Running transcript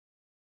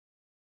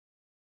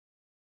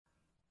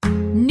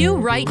New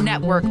Right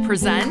Network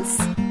presents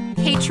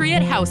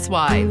Patriot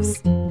Housewives,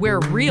 where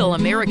real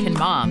American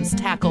moms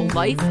tackle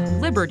life,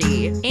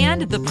 liberty,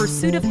 and the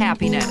pursuit of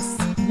happiness.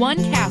 One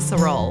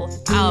casserole,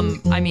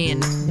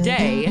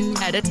 day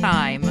at a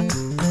time.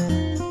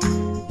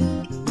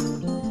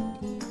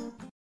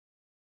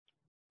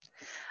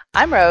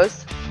 I'm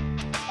Rose.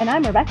 And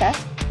I'm Rebecca.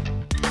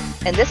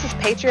 And this is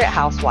Patriot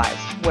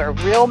Housewives, where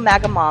real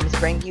MAGA moms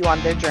bring you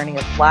on their journey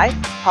of life,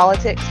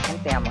 politics,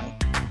 and family.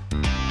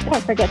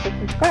 Don't forget to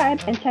subscribe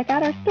and check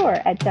out our store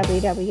at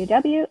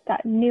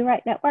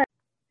www.newrightnetwork.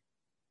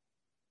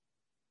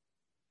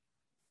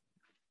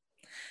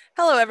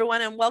 Hello,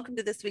 everyone, and welcome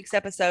to this week's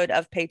episode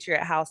of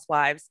Patriot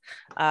Housewives,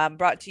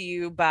 brought to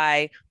you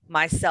by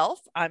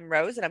myself. I'm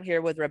Rose, and I'm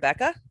here with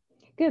Rebecca.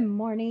 Good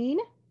morning.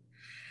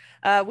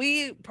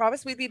 We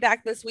promised we'd be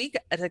back this week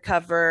to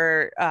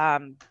cover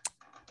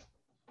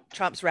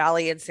Trump's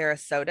rally in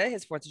Sarasota,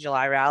 his 4th of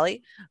July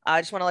rally.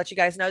 I just want to let you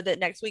guys know that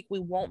next week we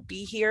won't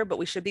be here, but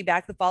we should be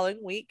back the following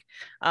week.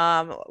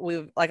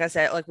 We've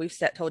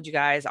told you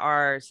guys,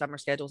 our summer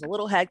schedule is a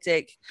little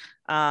hectic.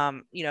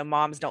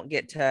 Moms don't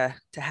get to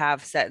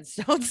have set in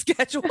stone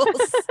schedules.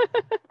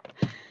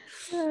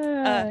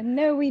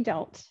 No, we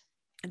don't.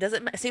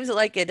 It seems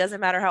like it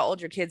doesn't matter how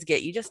old your kids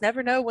get. You just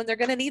never know when they're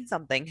going to need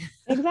something.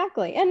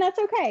 Exactly. And that's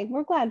okay.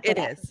 We're glad for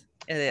that.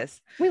 It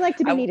is. We like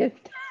to be needed.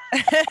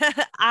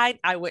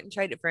 I wouldn't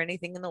trade it for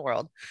anything in the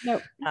world.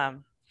 Nope.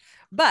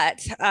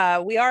 But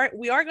we are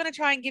going to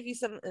try and give you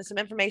some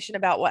information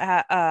about what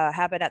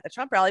happened at the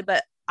Trump rally.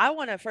 But I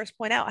want to first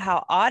point out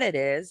how odd it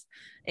is.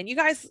 And you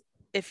guys,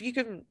 if you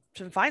can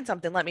find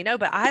something, let me know.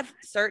 But I've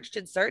searched.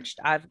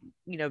 I've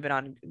been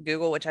on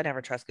Google, which I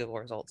never trust Google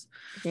results.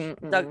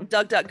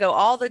 DuckDuckGo,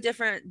 all the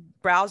different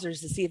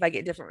browsers to see if I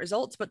get different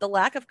results. But the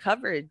lack of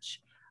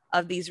coverage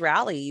of these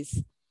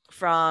rallies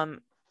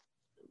from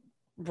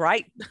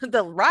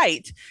the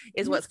right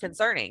is what's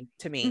concerning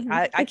to me. Mm-hmm.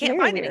 I can't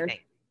find anything.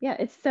 Yeah,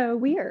 it's so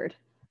weird.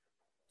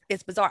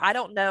 It's bizarre. I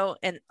don't know.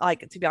 And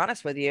to be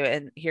honest with you,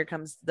 and here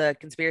comes the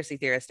conspiracy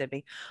theorist in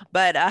me,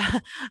 but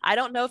I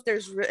don't know if they're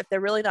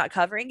really not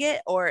covering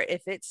it, or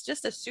if it's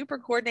just a super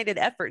coordinated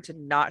effort to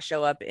not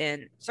show up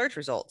in search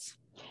results.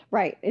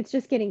 Right. It's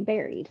just getting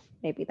buried.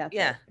 Maybe that's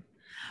it.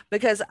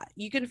 Because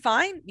you can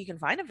find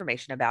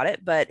information about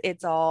it, but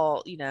it's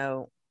all,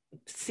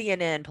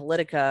 CNN,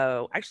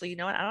 Politico. Actually, you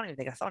know what? I don't even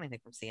think I saw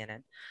anything from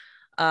CNN.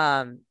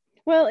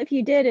 Well, if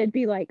you did, it'd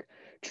be like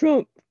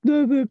Trump,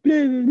 blah, blah,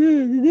 blah, blah,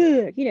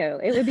 blah.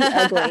 It would be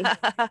ugly.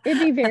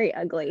 It'd be very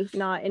ugly,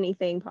 not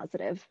anything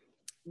positive.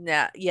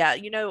 Yeah.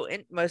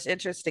 Most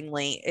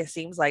interestingly, it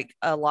seems like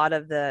a lot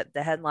of the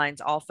headlines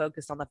all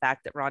focused on the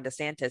fact that Ron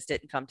DeSantis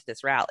didn't come to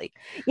this rally.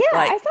 Yeah,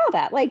 I saw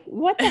that. Like,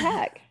 what the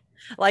heck?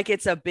 Like,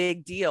 it's a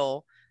big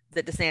deal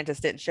that DeSantis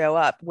didn't show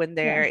up when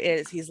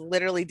he's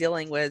literally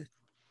dealing with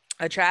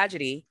a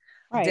tragedy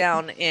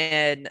down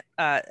in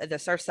the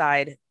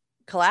Surfside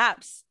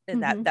collapse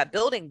in that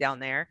building down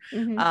there.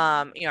 Mm-hmm.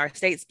 Our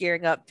state's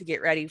gearing up to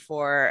get ready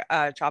for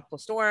a tropical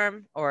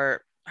storm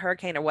or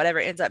hurricane or whatever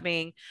it ends up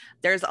being.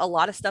 There's a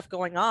lot of stuff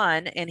going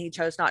on, and he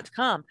chose not to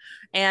come,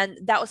 and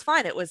that was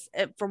fine.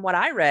 From what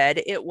I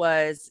read, it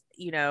was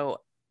a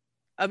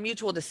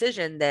mutual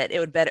decision that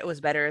he'd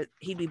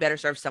be better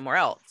served somewhere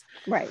else.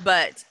 Right.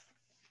 But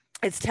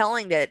it's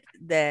telling that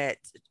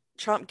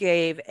Trump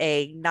gave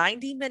a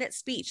 90-minute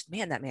speech.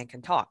 Man, that man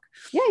can talk.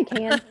 Yeah, he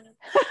can.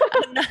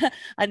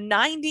 A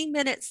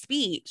 90-minute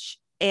speech.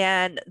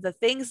 And the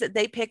things that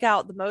they pick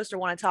out the most or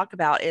want to talk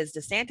about is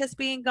DeSantis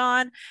being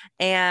gone,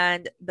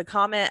 and a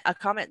comment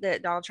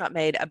that Donald Trump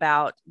made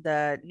about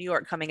the New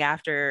York coming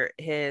after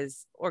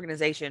his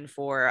organization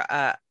for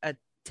a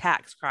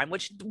tax crime,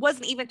 which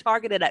wasn't even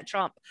targeted at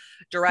Trump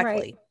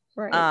directly.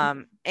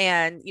 Right.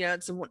 And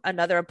it's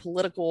another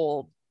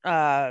political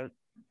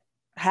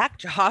hack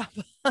job.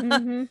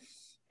 Mm-hmm.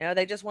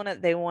 They just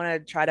want to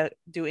try to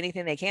do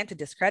anything they can to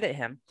discredit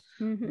him.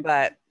 Mm-hmm.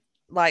 But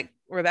like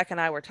Rebecca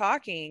and I were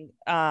talking,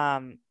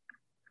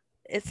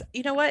 it's,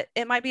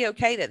 it might be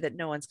okay that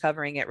no one's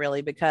covering it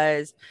really,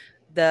 because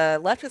the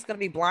left is going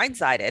to be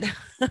blindsided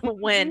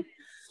when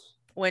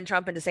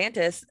Trump and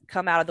DeSantis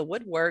come out of the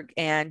woodwork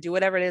and do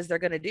whatever it is they're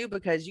going to do,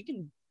 because you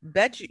can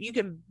bet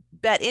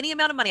any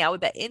amount of money. I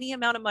would bet any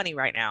amount of money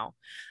right now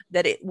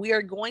that we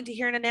are going to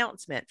hear an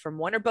announcement from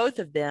one or both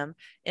of them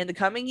in the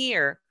coming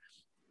year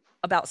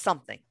about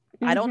something.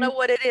 Mm-hmm. I don't know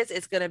what it is.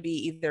 It's going to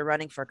be either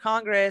running for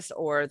Congress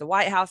or the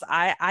White House.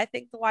 I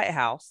think the White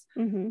House.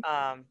 Mm-hmm.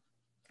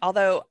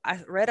 Although I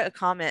read a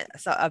comment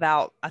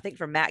about, I think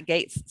from Matt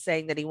Gaetz,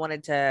 saying that he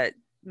wanted to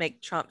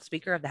make Trump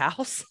Speaker of the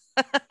House.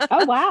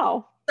 Oh,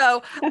 wow.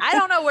 So I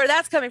don't know where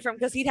that's coming from,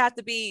 because he'd have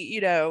to be,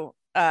 in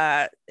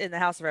the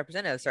House of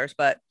Representatives first,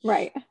 but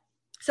right.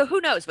 So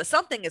who knows, but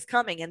something is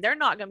coming, and they're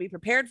not going to be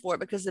prepared for it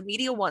because the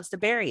media wants to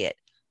bury it.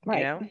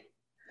 Right.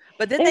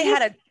 But then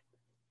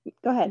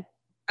go ahead.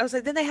 I was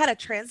like, then they had a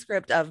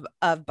transcript of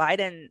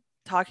Biden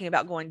talking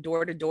about going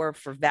door to door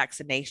for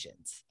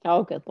vaccinations.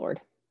 Oh, good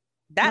Lord.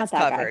 That's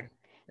covered.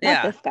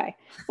 Not this guy.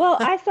 Well,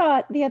 I saw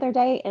it the other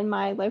day in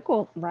my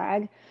local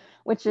rag.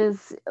 which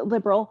is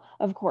liberal,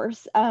 of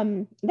course.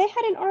 They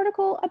had an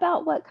article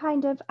about what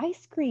kind of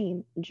ice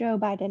cream Joe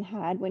Biden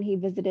had when he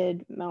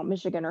visited Mount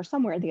Michigan or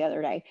somewhere the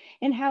other day,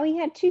 and how he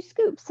had 2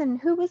 scoops and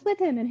who was with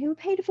him and who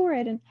paid for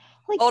it. And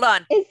like, hold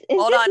on, is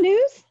hold this on.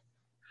 news?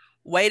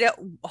 Wait, to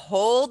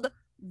hold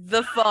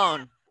the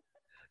phone.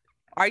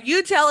 Are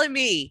you telling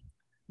me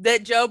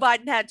that Joe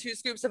Biden had 2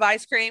 scoops of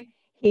ice cream?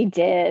 He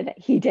did.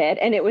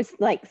 And it was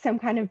like some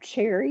kind of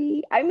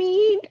cherry. I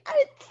mean,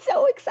 it's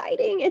so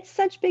exciting. It's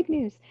such big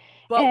news.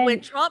 But when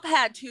Trump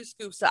had 2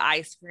 scoops of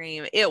ice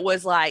cream, it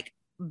was like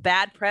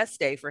bad press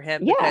day for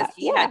him because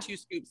he had 2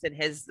 scoops and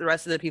the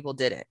rest of the people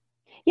didn't.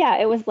 Yeah,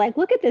 it was like,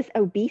 look at this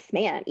obese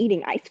man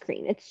eating ice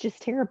cream. It's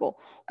just terrible.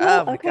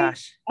 Well, oh my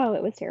gosh. Oh,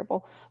 it was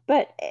terrible.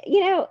 But,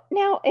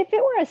 now if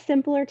it were a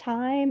simpler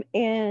time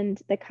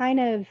and the kind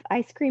of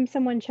ice cream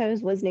someone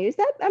chose was news,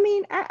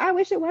 I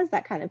wish it was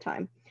that kind of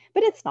time.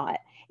 But it's not.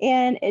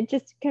 And it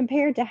just,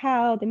 compared to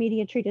how the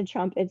media treated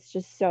Trump, it's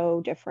just so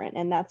different.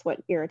 And that's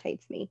what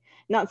irritates me.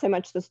 Not so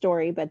much the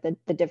story, but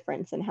the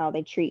difference in how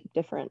they treat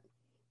different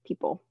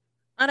people.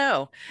 I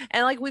know.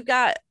 And like, we've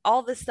got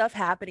all this stuff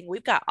happening.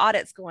 We've got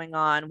audits going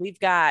on. We've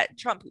got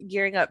Trump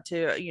gearing up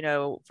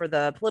to, for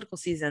the political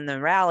season, the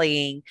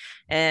rallying,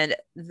 and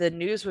the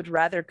news would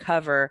rather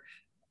cover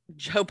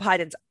Joe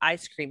Biden's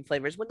ice cream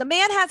flavors when the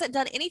man hasn't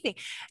done anything.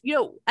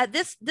 At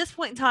this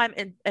point in time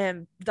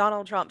in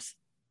Donald Trump's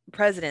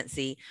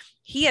presidency,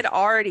 he had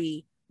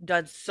already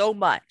done so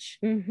much.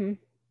 Mm-hmm.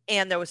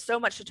 And there was so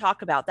much to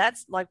talk about.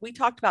 That's like, we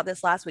talked about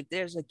this last week.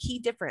 There's a key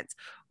difference.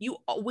 You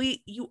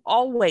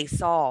always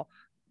saw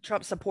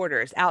Trump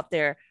supporters out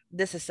there.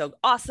 This is so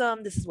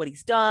awesome. This is what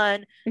he's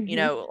done.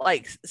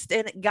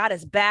 Mm-hmm. Got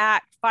his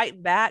back,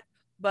 fighting back.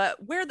 But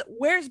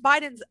where's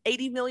Biden's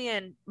 80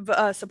 million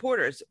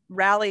supporters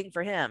rallying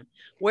for him?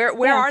 Where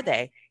are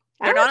they?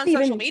 They're not on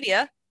social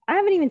media. I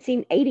haven't even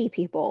seen 80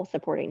 people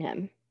supporting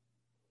him.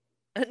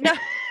 No.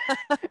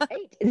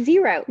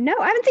 0. No,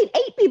 I haven't seen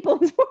 8 people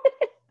supporting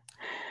him.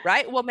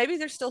 Right? Well, maybe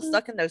they're still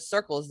stuck in those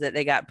circles that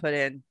they got put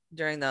in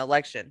during the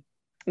election.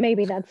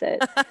 Maybe that's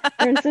it.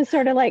 They're in some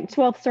sort of like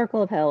 12th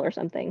circle of hell or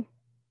something.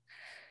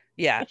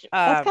 Yeah.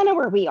 That's kind of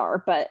where we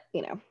are, but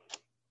Yeah,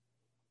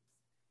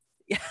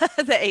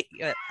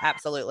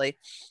 absolutely.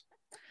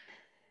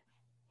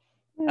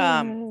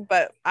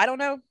 But I don't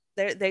know.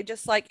 They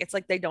just like, it's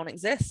like they don't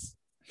exist.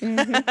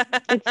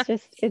 Mm-hmm.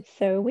 It's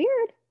so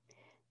weird.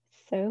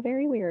 So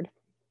very weird.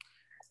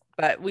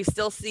 But we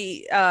still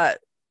see,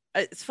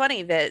 it's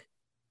funny that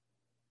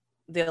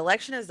the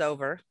election is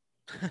over,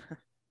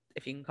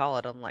 if you can call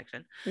it an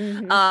election.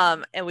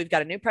 Mm-hmm. And we've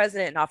got a new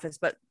president in office,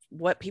 but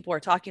what people are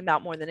talking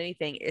about more than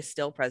anything is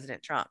still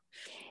President Trump.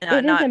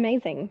 It is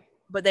amazing.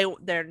 But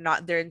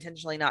they're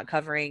intentionally not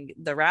covering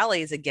the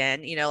rallies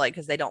again,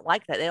 because they don't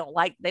like that.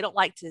 They don't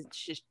like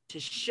to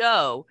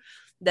show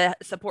the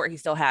support he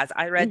still has.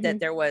 I read that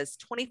there was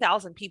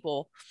 20,000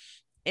 people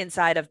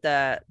inside of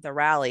the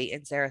rally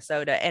in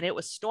Sarasota, and it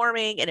was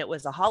storming, and it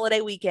was a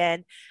holiday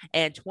weekend,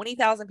 and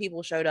 20,000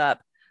 people showed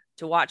up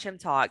to watch him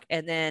talk.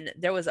 And then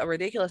there was a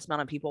ridiculous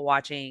amount of people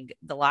watching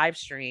the live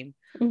stream,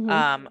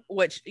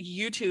 which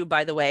YouTube,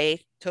 by the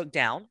way, took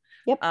down.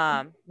 Yep.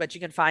 But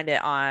you can find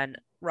it on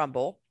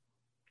Rumble.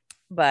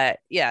 But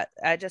yeah,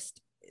 it's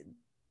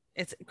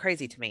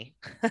crazy to me.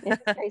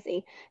 It's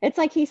crazy. It's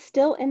like he's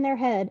still in their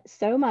head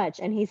so much,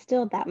 and he's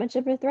still that much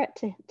of a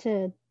threat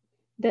to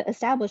the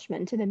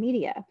establishment, to the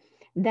media,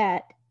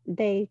 that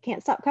they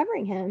can't stop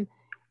covering him,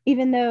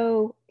 even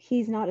though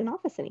he's not in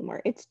office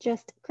anymore. It's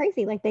just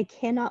crazy. Like, they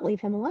cannot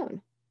leave him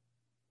alone.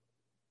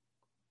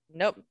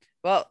 Nope.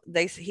 Well,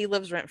 he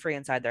lives rent free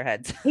inside their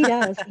heads. He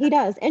does.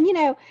 And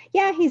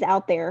he's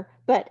out there,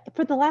 but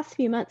for the last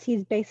few months,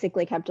 he's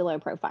basically kept a low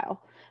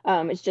profile.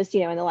 It's just,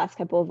 in the last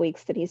couple of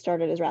weeks that he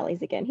started his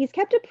rallies again. He's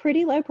kept a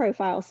pretty low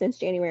profile since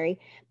January,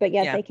 but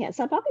yet they can't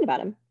stop talking about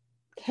him.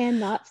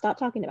 Cannot stop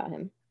talking about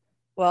him.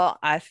 Well,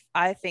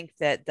 I think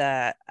that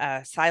the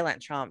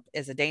silent Trump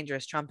is a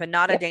dangerous Trump, and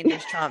not a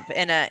dangerous Trump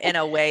in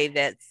a way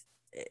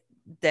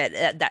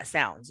that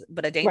sounds,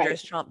 but a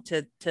dangerous Trump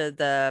to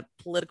the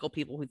political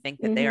people who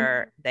think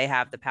that they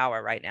have the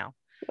power right now.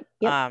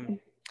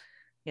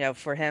 Yep.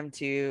 For him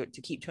to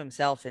keep to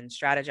himself and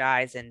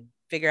strategize and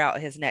figure out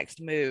his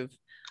next move.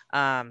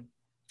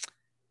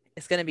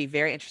 It's going to be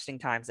very interesting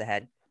times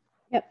ahead.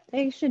 Yep.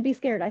 They should be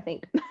scared, I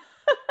think.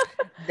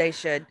 They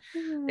should.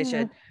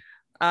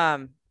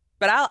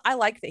 But I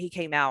like that he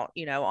came out,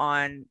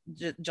 on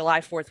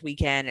July 4th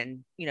weekend.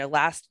 And,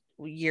 last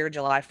year,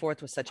 July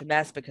 4th was such a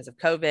mess because of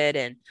COVID.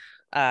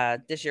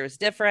 And this year was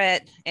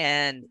different.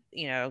 And,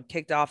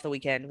 kicked off the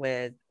weekend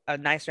with a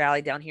nice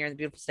rally down here in the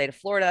beautiful state of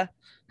Florida.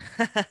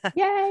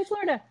 Yay,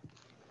 Florida.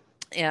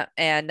 Yeah.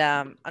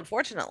 And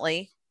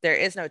unfortunately, there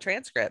is no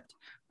transcript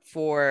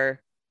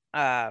for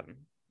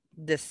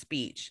this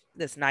speech,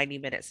 this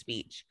 90-minute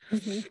speech.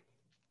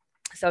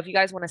 So if you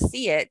guys want to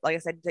see it, like I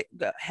said,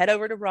 head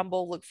over to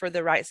Rumble, look for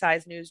the Right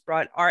Side News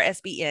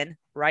RSBN,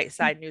 Right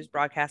Side News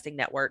Broadcasting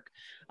Network.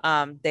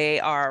 They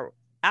are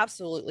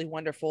absolutely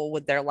wonderful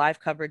with their live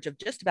coverage of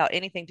just about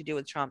anything to do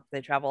with Trump.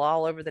 They travel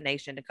all over the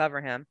nation to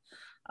cover him.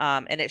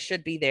 And it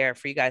should be there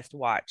for you guys to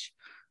watch.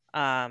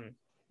 Um,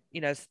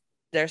 you know,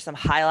 there's some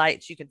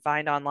highlights you can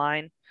find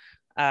online.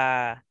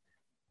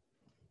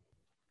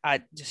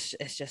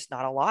 It's just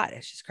not a lot.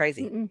 It's just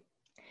crazy. Mm-mm.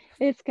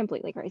 It's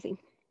completely crazy.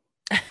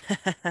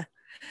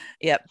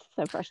 Yep.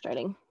 So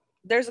frustrating.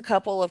 There's a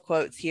couple of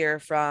quotes here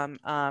from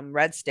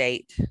Red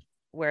State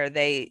where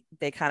they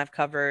kind of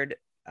covered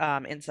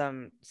in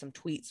some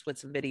tweets with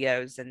some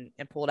videos and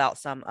pulled out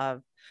some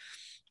of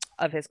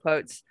his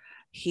quotes.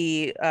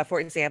 He, for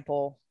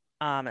example,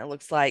 it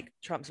looks like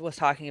Trump was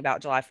talking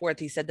about July 4th.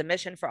 He said, "The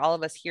mission for all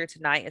of us here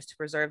tonight is to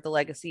preserve the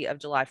legacy of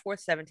July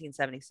 4th,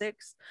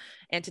 1776,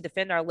 and to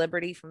defend our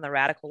liberty from the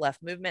radical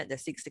left movement that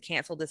seeks to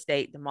cancel this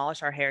date,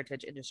 demolish our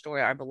heritage, and destroy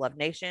our beloved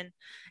nation.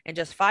 In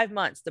just 5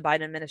 months, the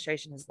Biden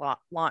administration has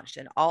launched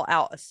an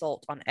all-out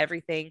assault on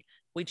everything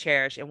we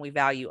cherish and we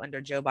value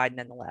under Joe Biden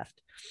and the left."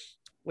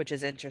 Which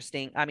is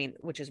interesting. I mean,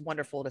 which is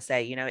wonderful to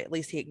say, you know, at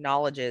least he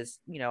acknowledges,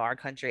 you know, our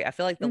country. I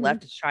feel like the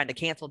left is trying to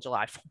cancel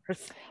July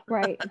 4th.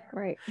 Right.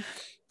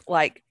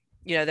 Like,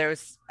 you know,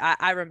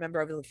 I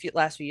remember over the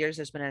last few years,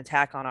 there's been an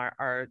attack on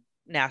our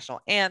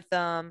national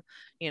anthem,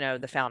 you know,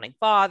 the founding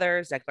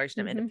fathers,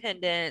 Declaration of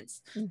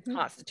Independence,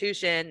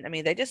 Constitution. I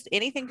mean, they just,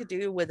 anything to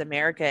do with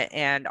America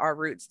and our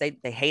roots, they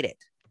hate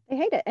it. They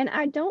hate it. And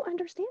I don't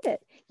understand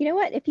it. You know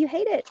what? If you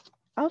hate it,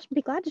 I'll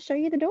be glad to show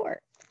you the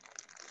door.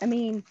 I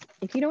mean,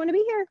 if you don't want to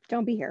be here,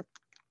 don't be here.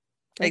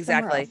 Go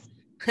exactly.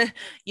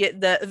 Yeah,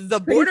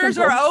 the borders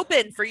are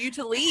open for you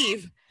to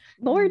leave.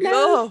 Lord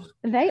knows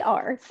they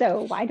are.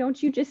 So why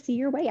don't you just see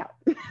your way out?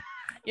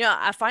 You know,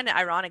 I find it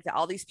ironic that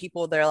all these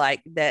people, they're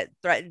like, that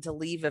threatened to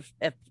leave if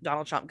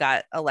Donald Trump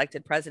got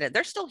elected president,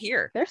 they're still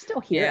here. They're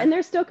still here, and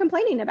they're still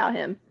complaining about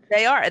him.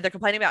 They are. They're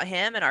complaining about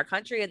him and our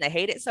country, and they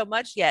hate it so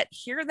much, yet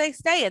here they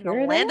stay in the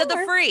land of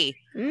the free,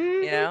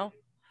 you know,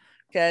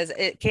 because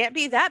it can't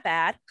be that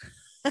bad.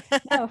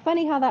 No,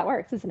 funny how that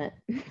works, isn't it?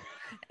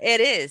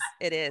 It is.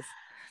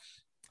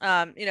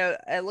 You know,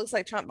 it looks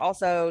like Trump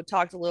also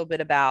talked a little bit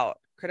about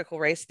critical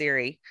race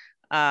theory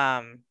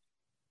at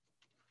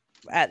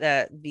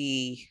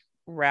the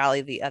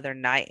rally the other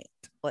night.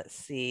 Let's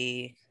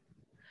see.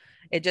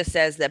 It just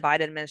says that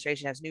Biden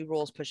administration has new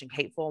rules pushing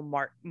hateful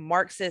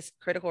Marxist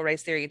critical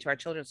race theory into our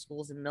children's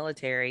schools and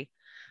military.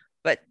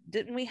 But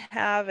didn't we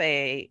have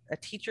a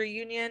teacher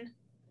union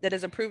that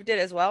has approved it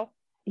as well?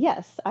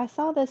 Yes, I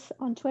saw this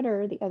on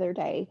Twitter the other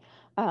day.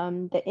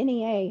 The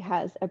NEA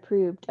has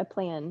approved a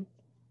plan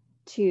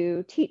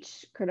to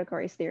teach critical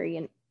race theory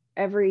in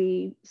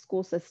every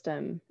school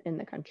system in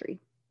the country.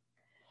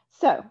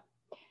 So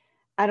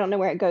I don't know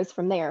where it goes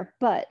from there,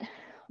 but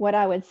what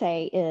I would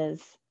say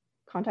is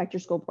contact your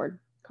school board,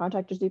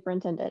 contact your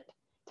superintendent,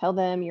 tell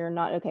them you're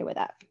not okay with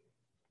that.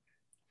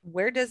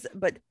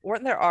 But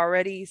weren't there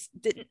already,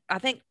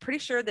 pretty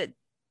sure that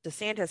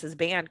DeSantis has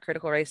banned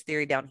critical race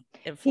theory down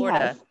in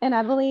Florida. And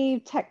I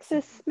believe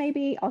Texas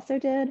maybe also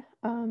did.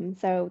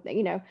 So,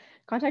 you know,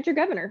 contact your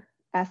governor,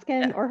 ask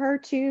him or her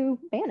to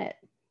ban it.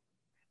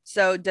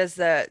 So does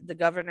the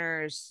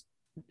governors,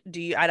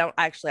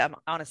 I'm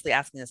honestly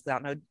asking this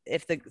because I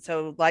don't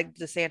know like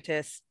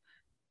DeSantis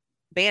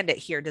banned it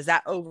here, does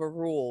that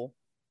overrule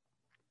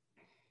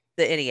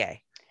the NEA?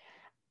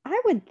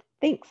 I would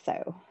think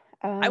so.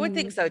 I would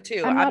think so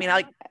too.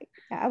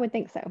 I would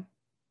think so.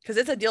 Because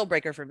it's a deal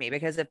breaker for me,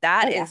 because if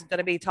that is going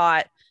to be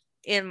taught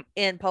in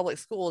public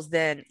schools,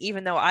 then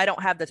even though I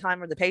don't have the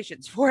time or the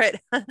patience for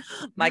it,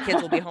 my kids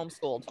will be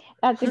homeschooled.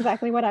 That's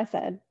exactly what I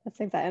said.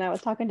 And I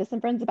was talking to some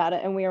friends about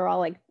it, and we were all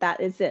like,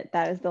 that is it.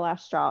 That is the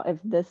last straw. If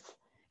this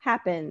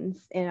happens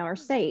in our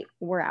state,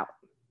 we're out.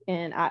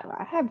 And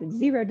I have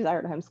zero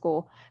desire to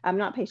homeschool. I'm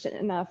not patient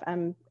enough.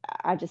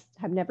 I just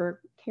have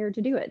never cared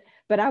to do it,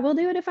 but I will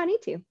do it if I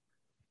need to.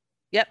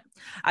 Yep.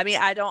 I mean,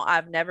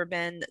 I've never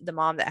been the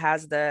mom that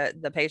has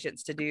the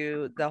patience to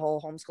do the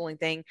whole homeschooling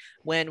thing.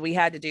 When we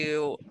had to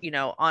do, you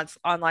know,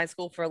 online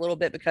school for a little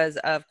bit because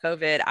of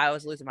COVID, I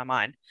was losing my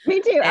mind. Me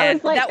too. I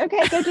was like,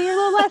 okay, go do your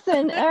little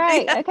lesson. All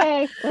right. Yeah.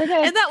 Okay. We're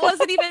good. And that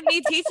wasn't even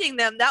me teaching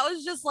them. That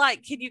was just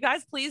like, can you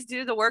guys please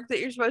do the work that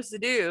you're supposed to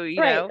do?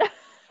 You know?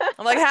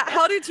 I'm like,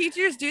 how do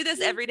teachers do this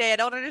every day? I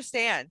don't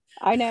understand.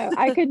 I know.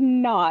 I could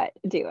not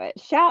do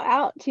it. Shout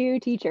out to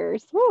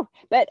teachers. Woo.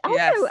 But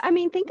also, I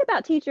mean, think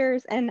about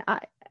teachers, and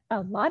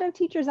a lot of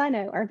teachers I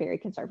know are very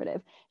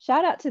conservative.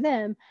 Shout out to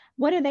them.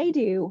 What do they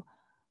do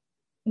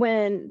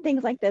when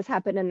things like this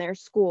happen in their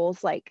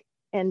schools,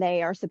 and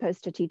they are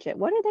supposed to teach it?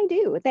 What do they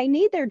do? If they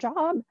need their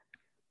job,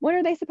 what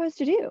are they supposed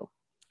to do?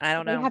 I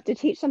don't know. They have to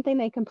teach something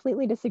they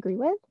completely disagree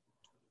with?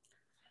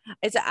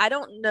 I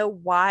don't know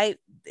why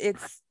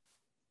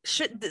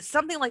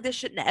something like this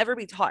shouldn't ever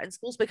be taught in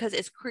schools, because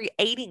it's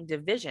creating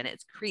division.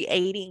 It's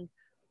creating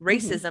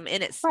racism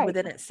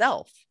within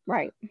itself.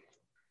 Right.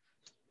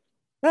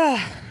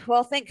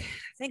 Well, thank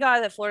God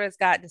that Florida's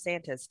got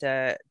DeSantis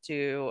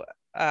to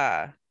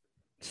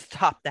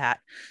stop that.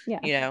 Yeah.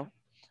 You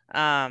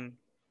know,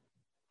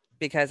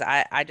 because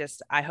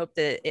I hope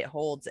that it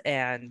holds,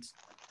 and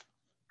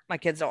my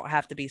kids don't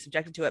have to be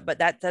subjected to it, but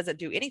that doesn't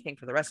do anything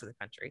for the rest of the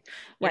country,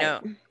 you Right.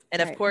 know.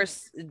 And of Right.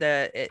 course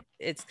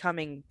it's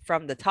coming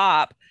from the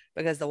top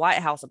because the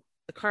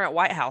current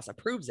White House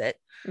approves it.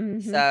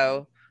 Mhm.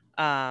 So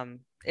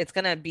it's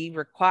going to be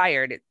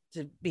required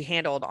to be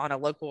handled on a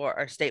local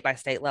or state by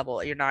state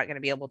level. You're not going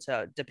to be able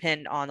to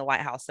depend on the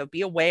White House. So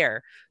be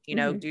aware, you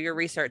know, Mhm. do your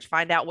research,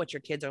 find out what your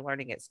kids are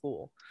learning at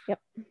school. Yep.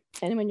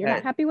 And when you're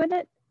not happy with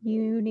it,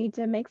 you need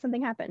to make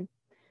something happen.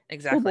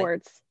 Exactly. School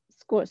boards,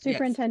 school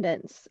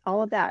superintendents,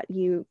 all of that.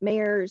 You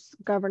mayors,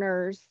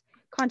 governors,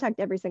 contact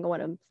every single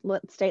one of them,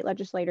 state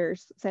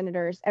legislators,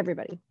 senators,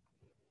 everybody.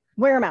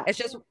 Wear them out.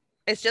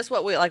 It's just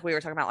what we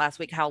were talking about last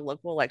week, how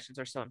local elections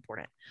are so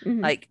important.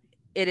 Mhm. Like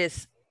it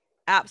is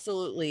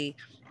absolutely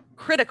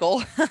critical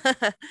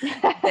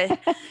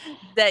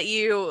that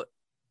you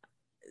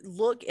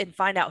look and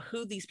find out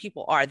who these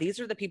people are. These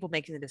are the people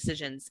making the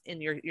decisions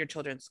in your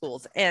children's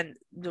schools, and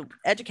the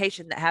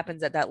education that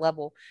happens at that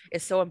level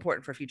is so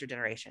important for future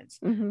generations.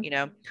 Mhm. You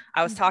know,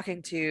 I was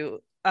talking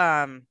to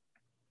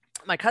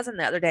my cousin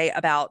the other day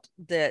about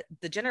the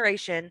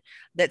generation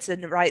that's in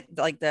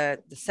the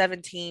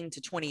 17 to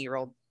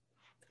 20-year-old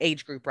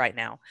age group right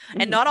now.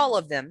 Mhm. And not all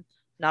of them,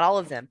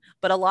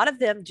 but a lot of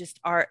them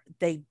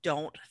they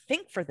don't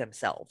think for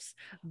themselves.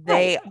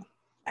 They Right.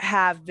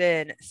 have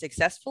been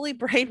successfully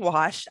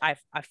brainwashed,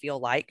 I feel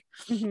like.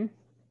 Mhm.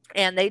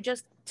 And they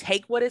just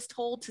take what is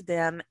told to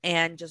them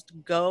and just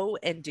go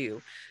and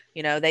do.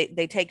 You know,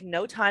 they take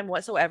no time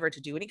whatsoever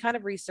to do any kind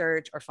of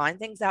research or find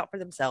things out for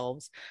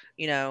themselves.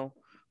 You know,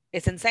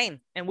 it's insane.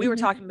 And we were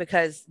Mhm. talking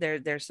because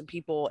there's some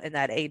people in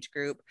that age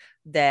group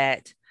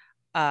that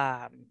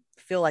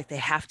feel like they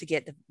have to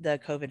get the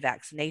COVID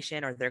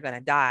vaccination or they're going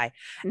to die.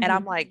 And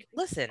I'm Mhm. like,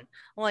 listen,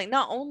 I'm like,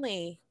 not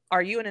only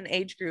are you in an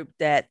age group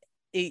that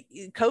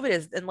COVID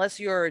is, unless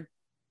you're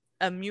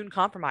immune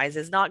compromised,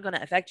 is not going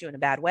to affect you in a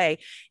bad way.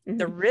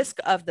 The Mhm. risk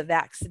of the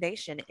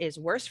vaccination is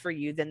worse for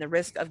you than the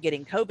risk of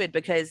getting COVID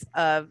because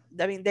the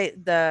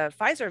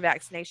Pfizer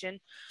vaccination,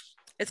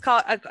 it's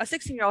called a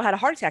 16-year-old had a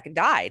heart attack and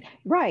died.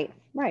 Right.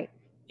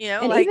 You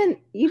know, and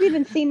you've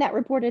even seen that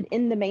reported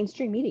in the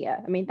mainstream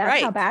media. I mean, that's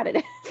how right. bad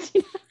it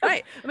is.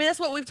 Right. I mean, that's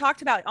what we've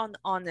talked about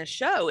on this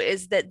show,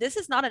 is that this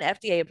is not an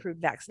FDA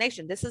approved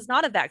vaccination. This is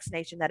not a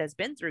vaccination that has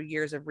been through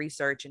years of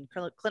research and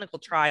clinical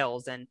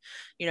trials. And,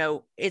 you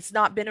know, it's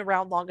not been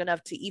around long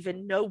enough to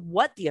even know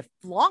what the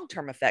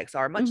long-term effects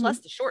are, much Mhm. less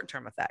the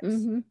short-term effects.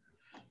 Mhm.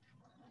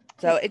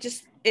 So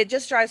it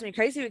just drives me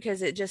crazy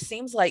because it just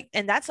seems like,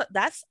 and that's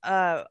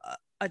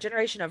a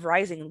generation of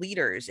rising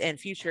leaders and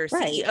future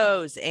Right.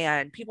 CEOs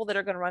and people that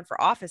are going to run for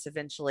office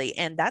eventually.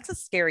 And that's a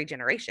scary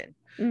generation,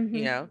 Mhm.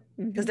 you know,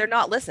 because Mhm. they're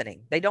not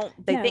listening. They No.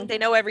 think they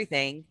know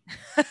everything.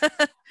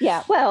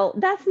 Yeah. Well,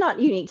 that's not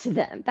unique to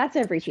them. That's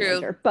every True.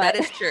 teenager. But That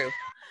is true.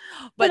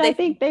 but I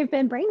think they've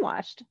been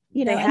brainwashed,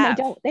 you know, They and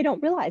have. they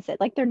don't realize it.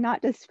 Like they're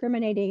not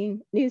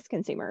discriminating news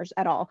consumers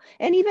at all.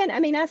 And even, I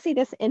mean, I see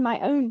this in my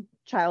own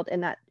child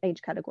in that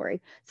age category.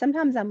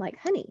 Sometimes I'm like,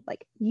 honey,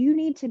 like you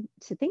need to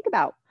think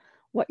about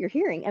what you're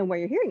hearing and where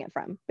you're hearing it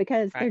from,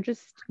 because Right.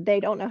 they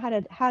don't know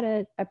how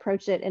to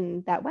approach it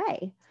in that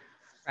way.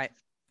 Right.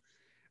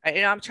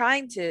 And I'm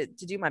trying to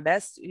do my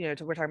best, you know,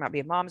 we're talking about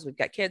being moms, we've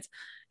got kids,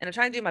 and I'm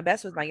trying to do my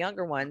best with my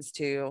younger ones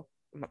to,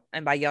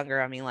 and by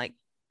younger, I mean like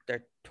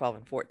they're 12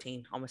 and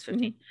 14, almost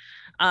 15.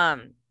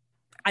 Mm-hmm.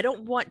 I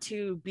don't want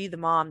to be the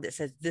mom that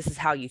says, this is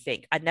how you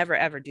think. I never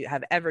ever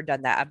have ever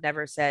done that. I've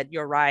never said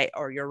you're right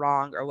or you're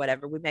wrong or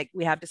whatever.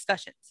 We have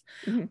discussions,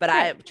 Mm-hmm. but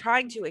Right. I'm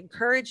trying to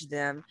encourage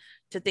them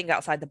to think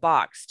outside the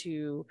box,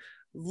 to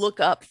look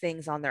up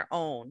things on their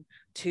own,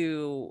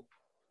 to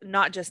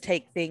not just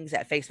take things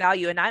at face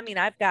value. And I mean,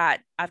 I've got,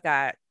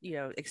 you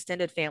know,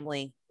 extended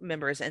family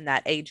members in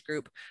that age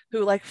group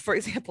who, like, for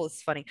example,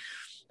 it's funny.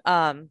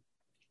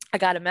 I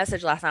got a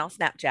message last night on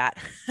Snapchat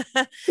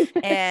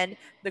and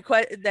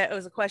that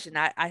was a question.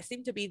 I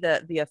seem to be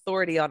the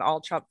authority on all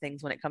Trump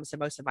things when it comes to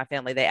most of my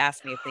family. They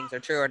ask me if things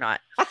are true or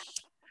not.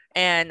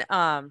 And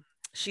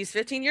she's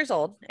 15 years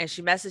old and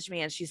she messaged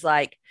me and she's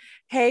like,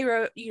 hey,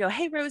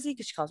 hey, Rosie,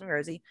 because she calls me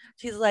Rosie.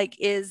 She's like,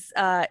 is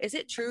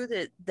it true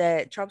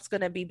that Trump's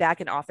going to be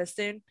back in office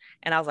soon?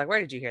 And I was like, where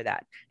did you hear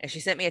that? And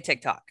she sent me a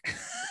TikTok.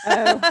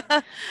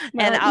 Oh,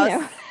 and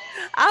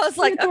I was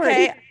like,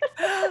 okay.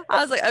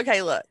 I was like,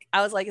 okay, look,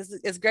 I was like,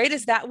 as great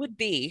as that would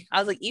be, I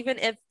was like, even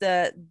if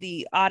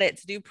the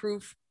audits do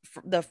prove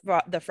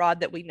the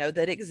fraud that we know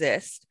that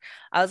exists,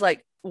 I was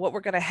like, what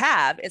we're going to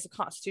have is a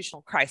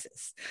constitutional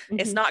crisis. Mm-hmm.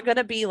 It's not going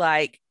to be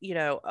like, you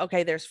know,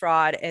 okay, there's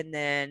fraud and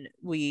then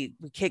we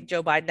kick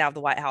Joe Biden out of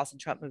the White House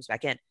and Trump moves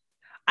back in.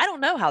 I don't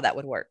know how that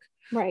would work.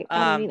 Right.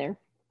 I don't either.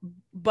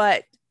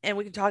 But, and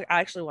we can talk, I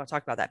actually want to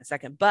talk about that in a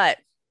second, but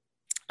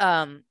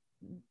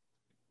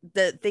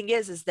the thing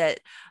is that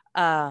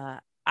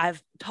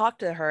I've talked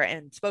to her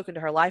and spoken to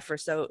her life for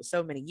so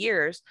many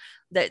years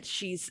that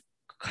she's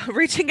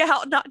reaching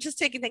out, not just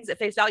taking things at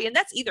face value. And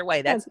that's either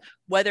way. That's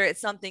whether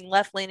it's something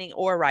left leaning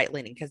or right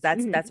leaning, because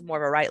that's more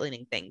of a right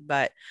leaning thing.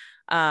 But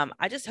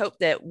I just hope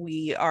that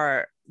we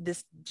are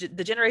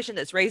the generation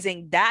that's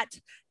raising that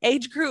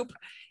age group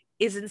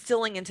is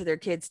instilling into their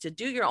kids to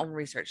do your own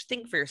research,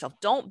 think for yourself,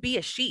 don't be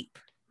a sheep.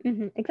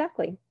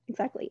 Exactly.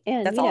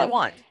 And that's all I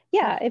want.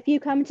 Yeah, if you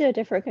come to a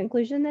different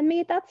conclusion than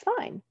me, that's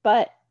fine,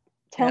 but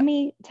tell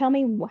me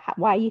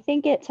why you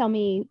think it. Tell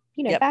me,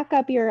 back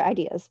up your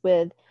ideas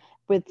with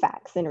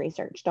facts and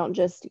research. Don't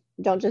just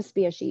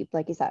be a sheep,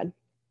 like you said.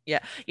 Yeah.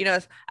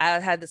 I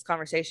had this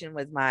conversation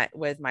with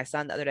my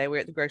son the other day. We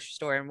were at the grocery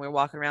store and we were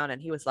walking around,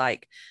 and he was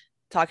like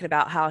talking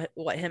about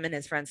what him and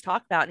his friends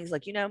talk about. And he's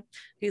like,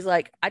 he's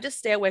like, I just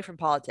stay away from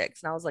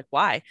politics. And I was like,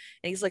 why?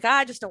 And he's like,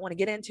 I just don't want to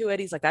get into it.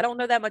 He's like, I don't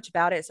know that much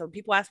about it. So when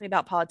people ask me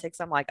about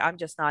politics, I'm like, I'm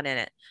just not in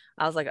it.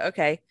 I was like,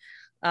 okay.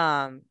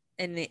 And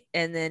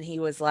then he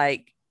was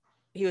like,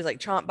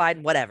 Trump,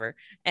 Biden, whatever.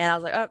 And I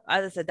was like, oh,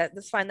 I said,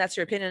 that's fine. That's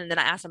your opinion. And then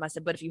I asked him, I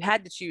said, but if you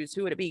had to choose,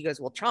 who would it be? He goes,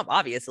 well, Trump,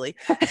 obviously.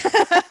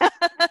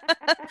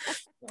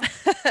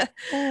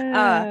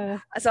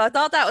 So I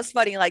thought that was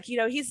funny. Like,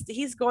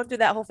 he's going through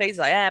that whole phase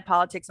like,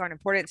 politics aren't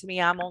important to me.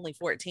 I'm only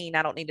 14.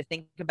 I don't need to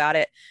think about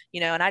it.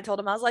 And I told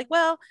him, I was like,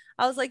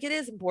 it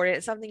is important.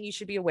 It's something you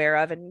should be aware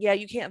of. And yeah,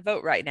 you can't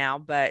vote right now,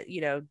 but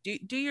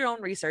do your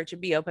own research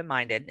and be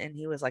open-minded. And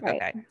he was like, right.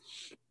 Okay.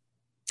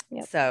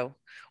 Yep. So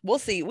we'll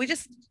see.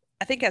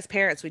 I think as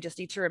parents, we just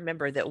need to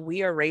remember that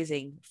we are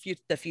raising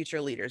the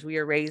future leaders. We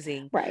are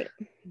raising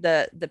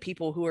the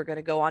people who are going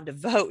to go on to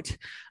vote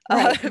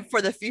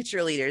for the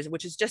future leaders,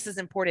 which is just as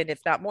important, if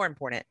not more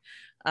important,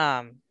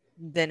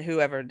 than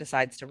whoever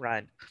decides to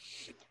run.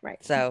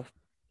 Right. So,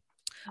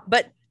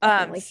 but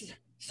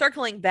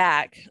circling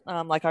back,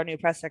 like our new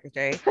press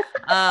secretary,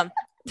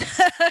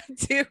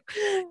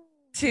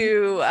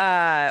 to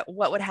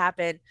what would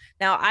happen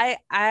now.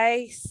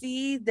 I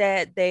see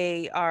that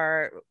they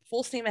are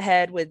full steam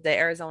ahead with the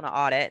Arizona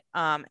audit,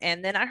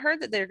 and then I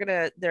heard that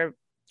they're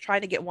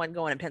trying to get one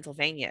going in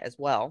Pennsylvania as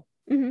well.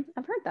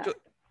 I've heard that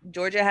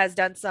Georgia has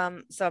done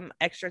some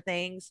extra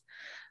things.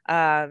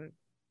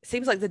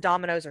 Seems like the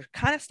dominoes are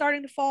kind of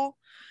starting to fall,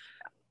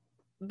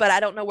 but I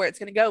don't know where it's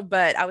going to go.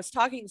 But I was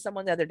talking to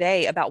someone the other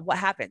day about what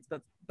happens,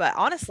 but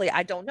honestly,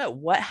 I don't know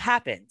what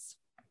happens.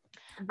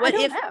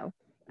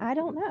 I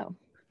don't know.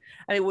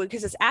 I mean,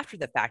 because it's after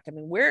the fact. I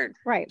mean, we're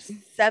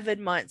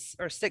 7 months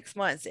or 6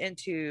 months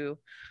into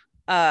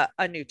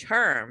a new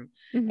term.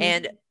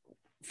 And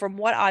from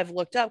what I've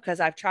looked up,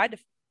 because I've tried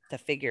to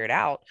figure it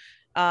out,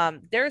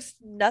 there's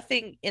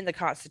nothing in the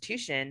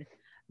Constitution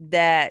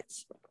that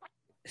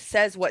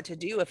says what to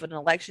do if an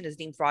election is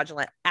deemed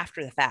fraudulent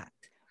after the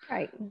fact.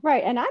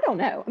 Right. And I don't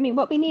know. I mean,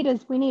 what we need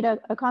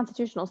a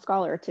constitutional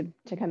scholar to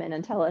come in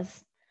and tell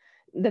us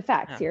the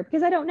facts here,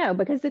 because I don't know.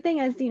 Because the thing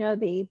is,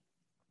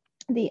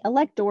 the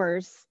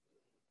electors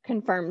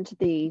confirmed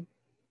the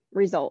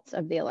results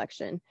of the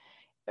election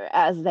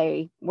as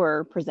they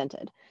were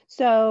presented.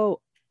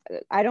 So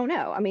I don't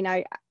know. I mean,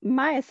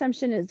 my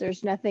assumption is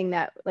there's nothing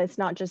that it's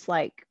not just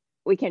like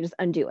we can't just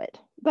undo it.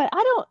 But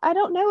I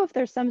don't know if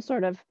there's some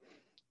sort of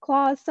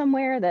clause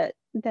somewhere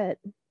that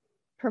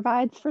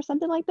provides for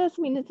something like this.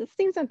 I mean, it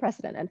seems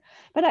unprecedented.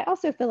 But I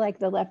also feel like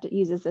the left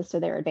uses this to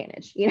their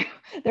advantage.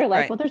 They're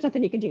like, well, there's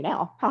nothing you can do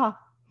now. Ha,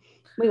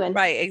 we win.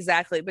 Right,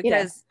 exactly.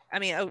 Because I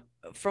mean,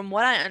 from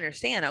what I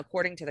understand,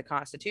 according to the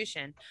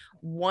Constitution,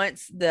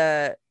 once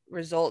the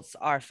results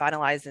are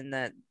finalized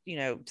and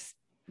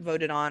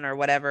voted on or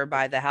whatever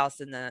by the House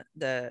and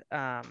the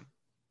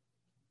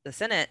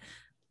Senate,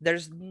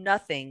 there's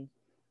nothing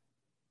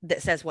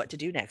that says what to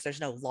do next. There's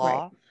no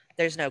law.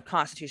 There's no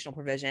constitutional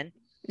provision.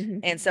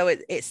 And so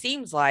it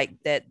seems like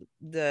that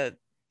the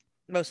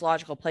most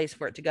logical place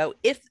for it to go,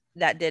 if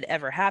that did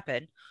ever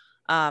happen,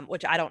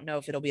 which I don't know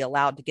if it'll be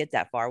allowed to get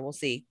that far. We'll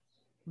see.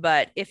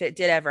 But if it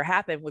did ever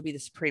happen, would be the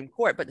Supreme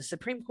Court. But the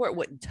Supreme Court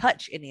wouldn't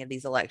touch any of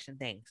these election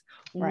things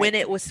when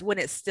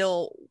it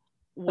still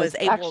was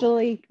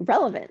actually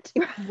relevant.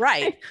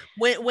 Right.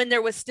 When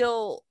there was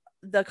still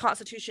the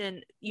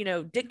Constitution,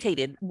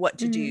 dictated what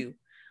to do,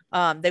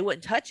 they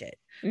wouldn't touch it.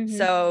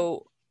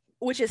 So,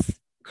 which is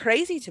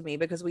crazy to me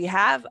because we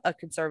have a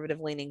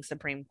conservative leaning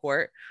Supreme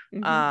Court.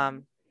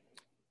 And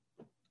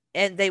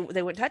they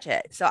wouldn't touch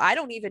it. So I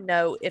don't even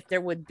know if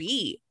there would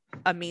be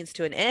a means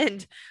to an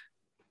end.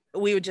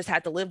 We would just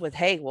have to live with,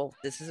 hey, well,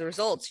 this is the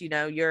results.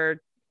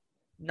 You're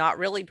not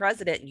really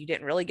president and you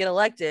didn't really get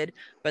elected,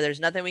 but there's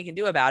nothing we can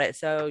do about it.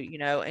 So,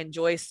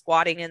 enjoy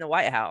squatting in the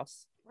White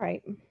House.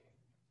 Right.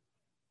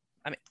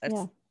 I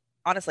mean,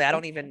 honestly, I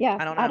don't even,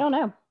 I don't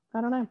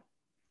know.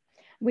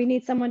 We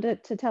need someone to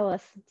tell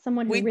us,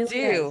 someone who really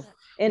is,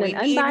 in an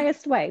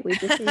unbiased way. We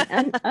just need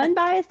an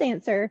unbiased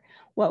answer.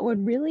 What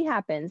would really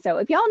happen? So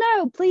if y'all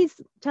know,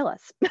 please tell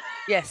us.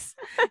 Yes.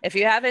 If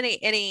you have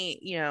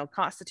any,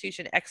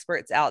 Constitution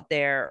experts out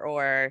there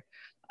or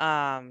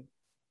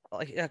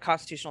like a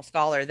constitutional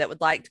scholar that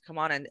would like to come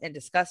on and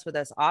discuss with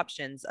us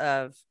options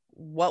of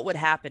what would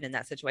happen in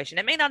that situation.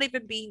 It may not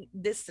even be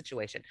this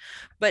situation,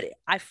 but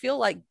I feel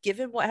like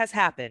given what has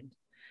happened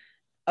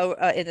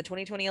in the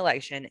 2020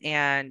 election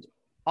and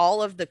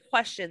all of the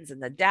questions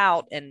and the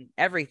doubt and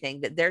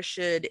everything, that there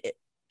should,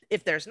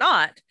 if there's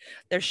not,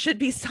 there should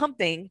be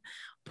something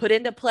put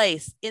into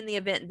place in the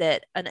event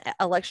that an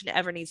election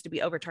ever needs to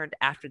be overturned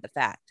after the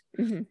fact.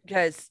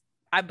 Because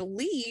I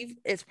believe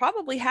it's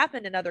probably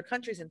happened in other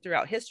countries and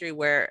throughout history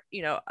where,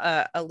 you know,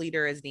 a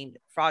leader is deemed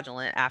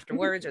fraudulent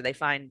afterwards, or they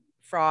find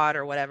fraud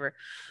or whatever.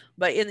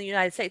 But in the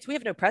United States, we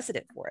have no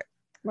precedent for it.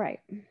 Right.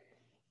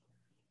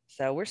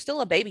 So we're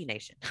still a baby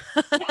nation.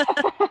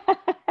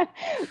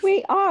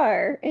 We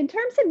are. In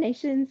terms of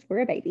nations,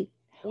 we're a baby.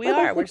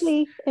 We're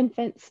basically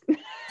infants.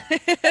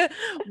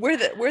 we're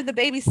the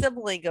baby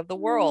sibling of the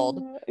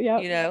world.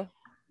 Yep. You know.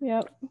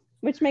 Yep.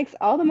 Which makes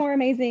all the more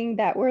amazing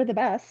that we're the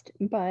best,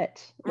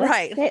 but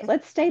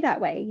let's stay that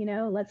way. You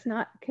know, let's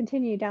not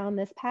continue down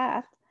this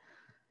path,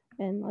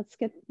 and let's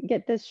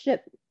get this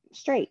ship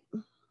straight.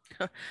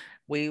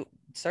 We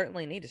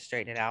certainly need to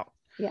straighten it out.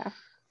 Yeah.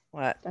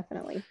 What?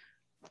 Definitely.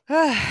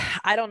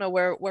 I don't know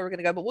where we're going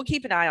to go, but we'll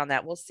keep an eye on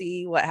that. We'll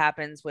see what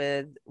happens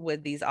with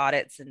these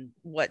audits and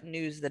what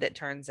news that it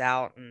turns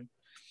out and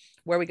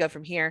where we go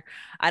from here.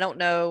 I don't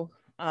know.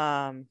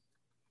 Have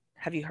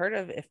you heard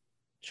of if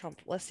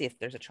Trump, let's see if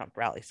there's a Trump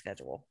rally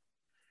schedule.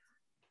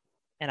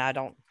 And I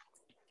don't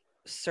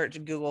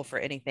search Google for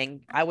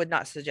anything. I would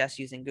not suggest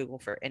using Google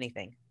for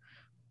anything.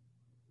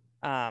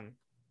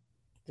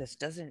 This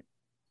doesn't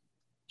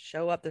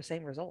show up the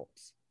same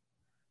results.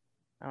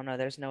 I don't know.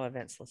 There's no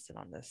events listed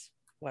on this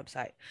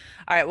website.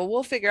 All right. Well,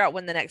 we'll figure out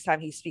when the next time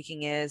he's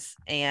speaking is,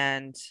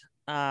 and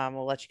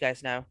we'll let you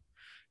guys know,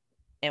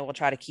 and we'll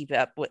try to keep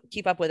up with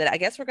it. I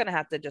guess we're going to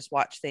have to just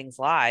watch things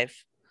live,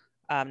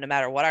 no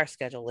matter what our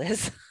schedule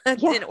is,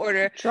 in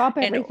order drop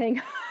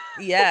everything.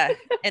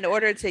 In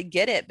order to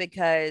get it,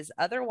 because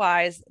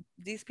otherwise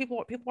these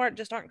people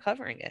aren't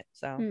covering it.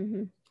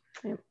 So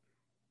Yep.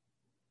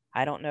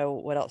 I don't know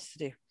what else to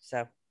do.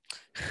 So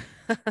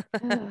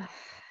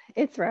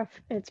it's rough.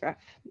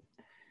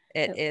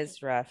 It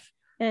is rough.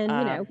 And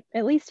you know,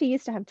 at least he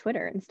used to have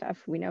Twitter and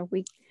stuff.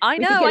 I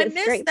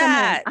missed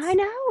that. I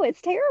know,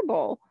 it's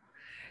terrible.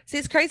 See,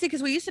 it's crazy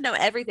because we used to know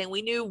everything.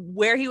 We knew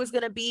where he was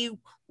going to be,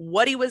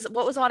 what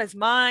was on his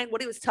mind,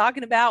 what he was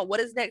talking about, what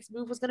his next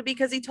move was going to be,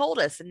 because he told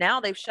us. And now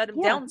they've shut him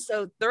down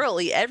so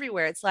thoroughly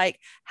everywhere. It's like,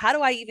 how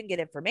do I even get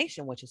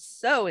information? Which is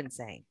so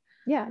insane.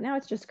 Yeah, now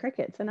it's just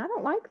crickets, and I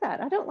don't like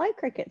that. I don't like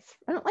crickets.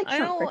 I don't like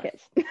Trump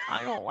crickets.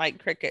 I don't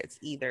like crickets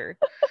either.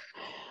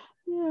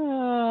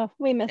 Yeah,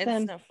 we miss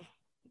him.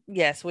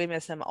 Yes, we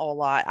miss him a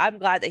lot. I'm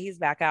glad that he's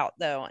back out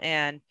though.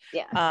 And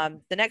the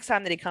next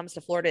time that he comes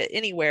to Florida,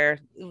 anywhere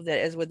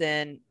that is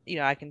within, you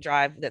know, I can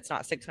drive, that's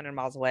not 600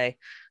 miles away,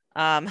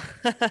 then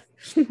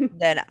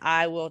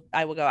I will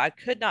go. I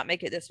could not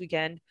make it this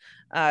weekend.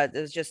 It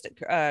was just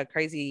a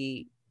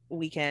crazy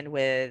weekend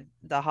with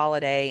the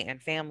holiday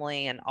and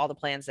family and all the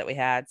plans that we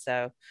had.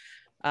 So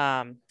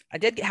I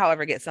did,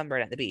 however, get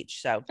sunburned at the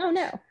beach. So oh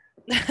no.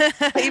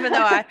 Even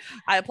though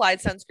I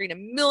applied sunscreen a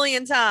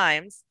million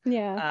times,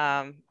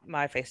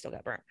 my face still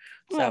got burnt.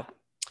 So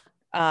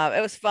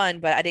it was fun,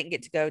 but I didn't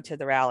get to go to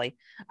the rally.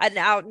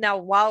 Now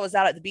while I was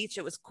out at the beach,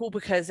 it was cool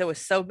because there was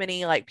so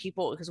many like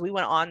people, because we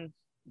went on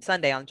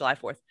Sunday on July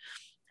 4th.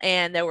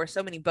 And there were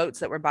so many boats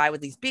that were by with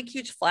these big,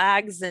 huge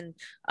flags and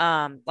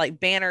like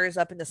banners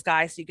up in the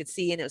sky so you could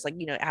see. And it was like,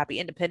 you know, Happy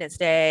Independence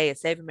Day and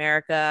Save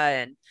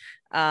America.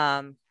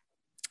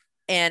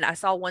 And I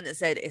saw one that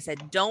said,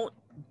 don't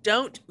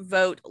vote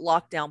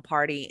lockdown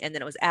party. And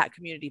then it was at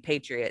Community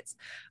Patriots,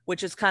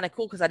 which is kind of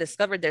cool because I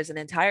discovered there's an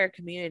entire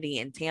community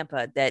in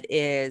Tampa that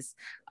is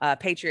a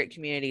patriot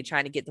community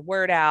trying to get the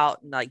word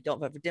out and like, don't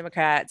vote for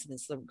Democrats. And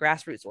it's a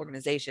grassroots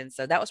organization.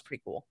 So that was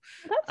pretty cool.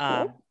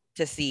 That's cool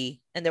to see.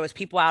 And there was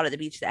people out at the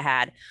beach that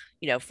had,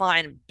 you know,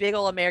 flying big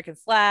old American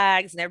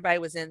flags, and everybody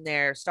was in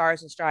their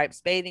Stars and Stripes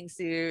bathing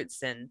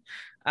suits. And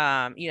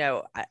you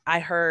know, I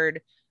heard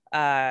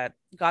God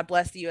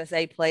Bless the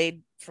USA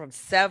played from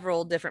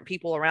several different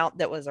people around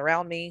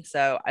me.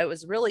 So it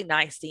was really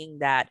nice seeing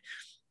that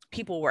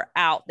people were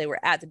out, they were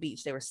at the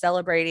beach, they were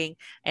celebrating,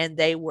 and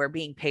they were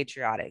being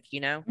patriotic, you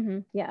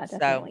know? Yeah,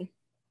 definitely.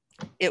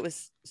 So it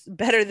was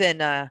better than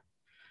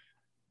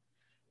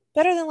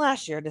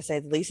last year, to say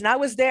the least. And I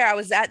was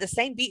at the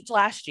same beach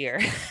last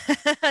year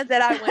that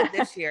I went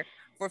this year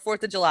for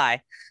 4th of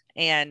July.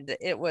 And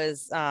it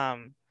was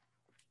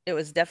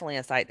definitely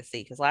a sight to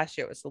see, because last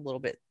year it was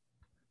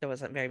there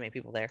wasn't very many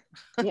people there.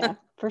 Yeah,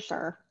 for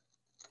sure.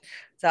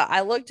 So I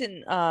looked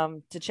in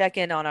to check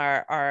in on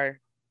our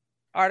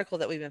article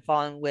that we've been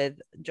following with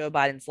Joe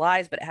Biden's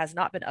lies, but it has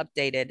not been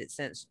updated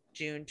since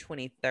June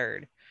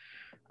 23rd.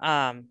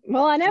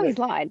 Well, I know he's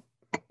lied.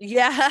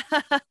 Yeah.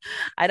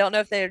 I don't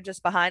know if they're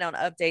just behind on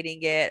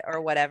updating it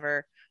or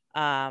whatever.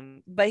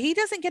 But he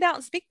doesn't get out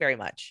and speak very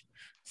much.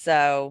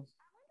 So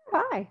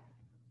why?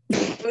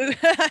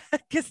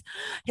 Because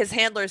his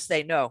handlers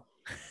say no.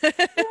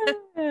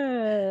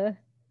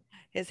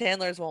 His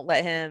handlers won't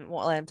let him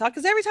talk,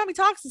 because every time he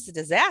talks, it's a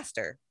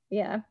disaster.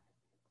 Yeah,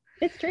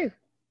 it's true.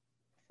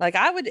 Like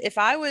if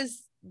I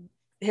was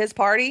his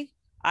party,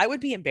 I would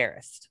be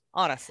embarrassed,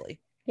 honestly.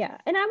 Yeah.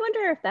 And I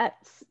wonder if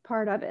that's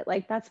part of it.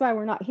 Like, that's why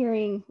we're not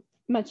hearing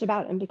much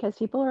about him, because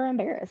people are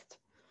embarrassed.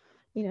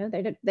 You know,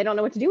 they don't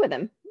know what to do with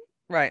him.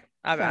 Right.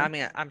 So, I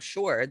mean, I'm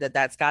sure that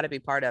that's got to be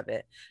part of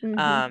it.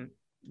 mhm.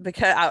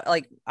 Because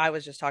I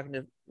was just talking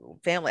to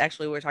family.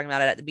 Actually, we were talking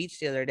about it at the beach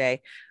the other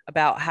day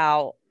about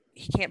how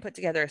he can't put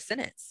together a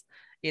sentence.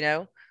 You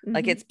know,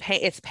 like Mhm.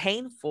 it's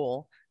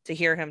painful to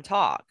hear him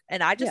talk,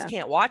 and I just Yeah.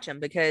 can't watch him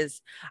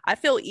because I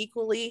feel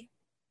equally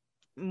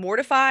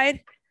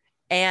mortified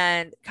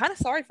and kind of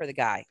sorry for the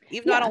guy,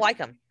 even though I Yeah. don't like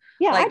him.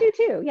 Yeah, I Like, do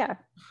too. Yeah.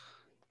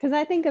 Because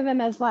I think of him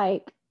as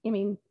like, I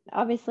mean,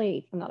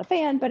 obviously I'm not a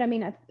fan, but I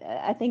mean,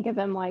 I think of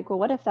him like, well,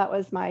 what if that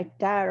was my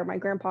dad or my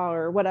grandpa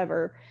or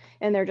whatever,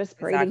 and they're just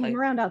parading him exactly.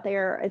 around out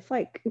there? It's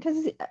like,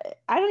 because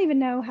I don't even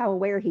know how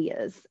aware he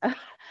is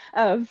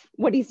of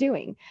what he's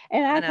doing.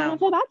 And I I kind of know.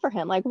 feel bad for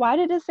him. Like, why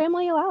did his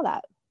family allow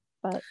that?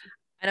 But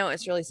I know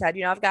it's really sad.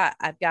 You know, I've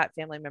got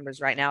family members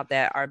right now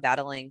that are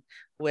battling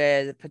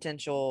with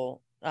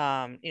potential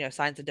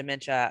signs of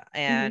dementia.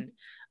 mhm,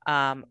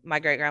 And my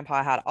great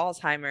grandpa had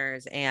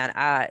Alzheimer's, and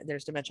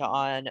there's dementia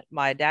on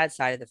my dad's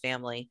side of the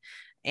family.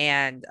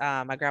 And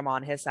my grandma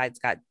on his side's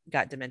got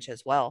dementia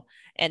as well.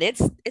 And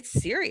it's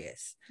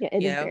serious, yeah,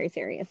 it you is know, very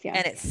serious. Yeah.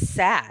 and it's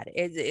sad.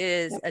 It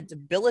is Yep. a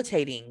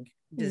debilitating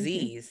Mhm.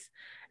 disease.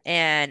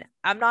 And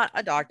I'm not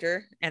a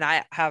doctor, and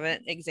I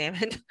haven't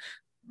examined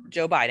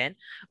Joe Biden,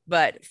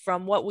 but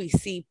from what we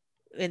see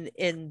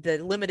in the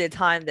limited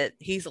time that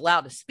he's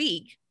allowed to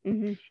speak,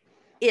 Mhm.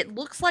 it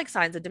looks like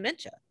signs of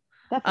dementia.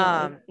 Definitely.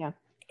 Um, Yeah.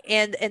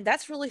 and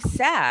that's really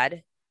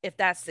sad if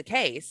that's the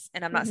case.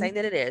 And I'm not Mhm. saying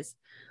that it is,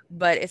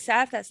 but it's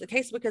sad if that's the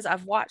case because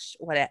I've watched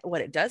what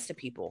it does to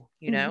people,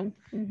 Mhm.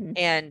 Mhm.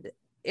 and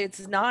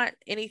it's not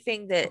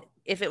anything that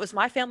if it was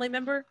my family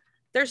member,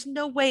 there's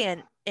no way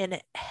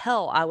in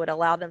hell I would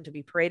allow them to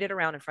be paraded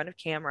around in front of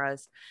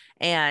cameras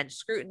and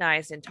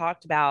scrutinized and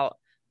talked about,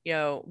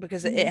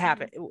 because it Mhm.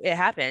 happened. It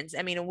happens.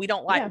 I mean,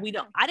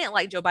 Yeah. I didn't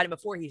like Joe Biden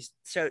before he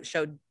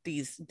showed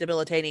these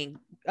debilitating,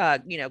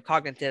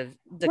 cognitive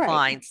Right.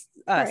 declines,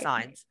 Right.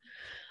 signs.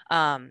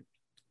 Um,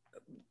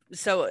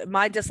 so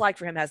my dislike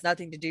for him has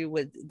nothing to do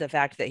with the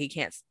fact that he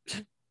can't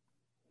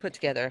put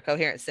together a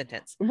coherent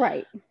sentence,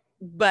 Right.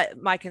 but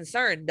my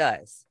concern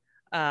does.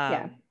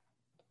 Yeah. Um,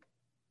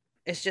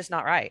 it's just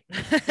not right.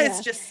 It's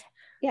Yeah. just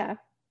Yeah.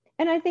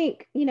 And I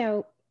think,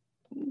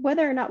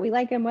 whether or not we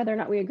like them, whether or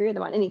not we agree with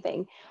them on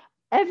anything,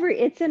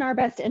 it's in our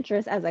best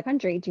interest as a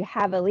country to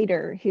have a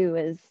leader who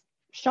is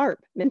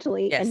sharp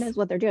mentally and yes, knows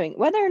what they're doing.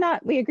 Whether or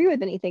not we agree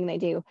with anything they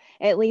do,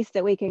 at least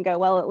that we can go,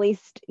 well, at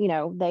least,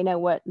 they know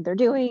what they're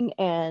doing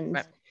and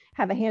right,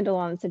 have a handle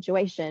on the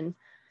situation.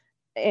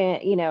 And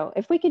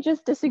if we could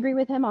just disagree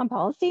with him on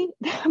policy,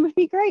 that would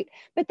be great.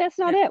 But that's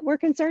not yeah, it. We're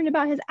concerned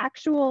about his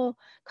actual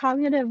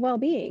cognitive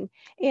well-being.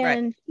 right.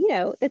 And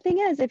the thing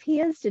is, if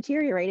he is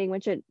deteriorating,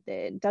 which it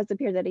does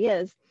appear that he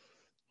is,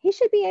 he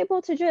should be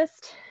able to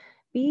just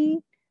be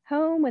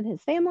home with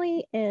his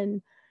family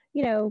and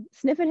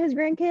sniffing his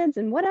grandkids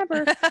and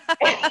whatever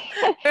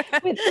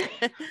with,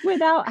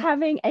 without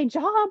having a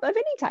job of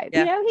any type.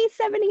 Yeah, He's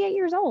 78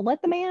 years old.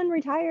 Let the man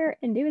retire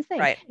and do his thing.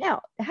 right,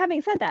 Now,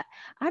 having said that,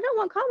 I don't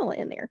want Kamala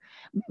in there.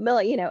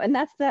 But and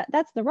that's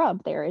the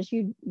rub there is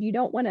you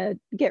don't want to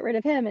get rid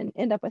of him and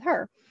end up with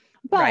her.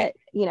 right.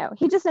 But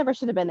he just never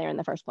should have been there in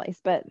the first place.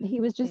 But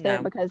he was just there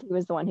No, because he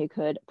was the one who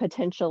could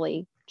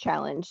potentially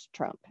challenge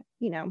Trump.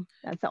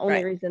 That's the only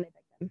right. reason they picked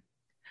him.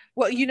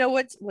 Well, you know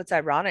what's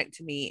ironic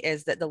to me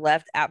is that the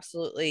left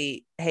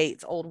absolutely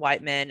hates old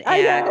white men, I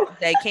and know.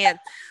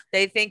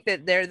 they think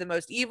that they're the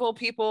most evil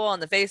people on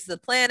the face of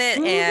the planet,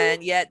 Hmm.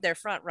 and yet their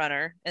front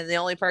runner and the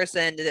only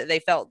person that they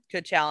felt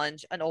could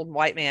challenge an old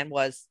white man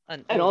was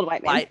an An old old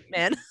white man. white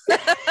man.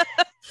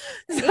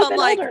 So Even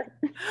older.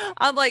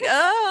 I'm like,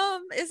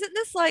 isn't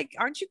this like,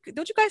 don't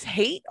you guys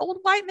hate old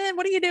white men?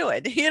 What are you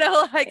doing?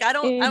 Like I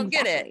don't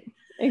get it.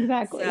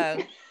 Exactly. So,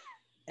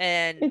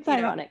 and It's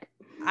ironic.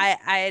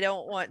 I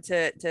don't want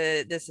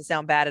this to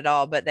sound bad at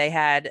all, but they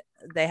had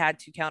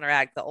to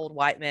counteract the old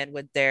white men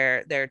with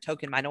their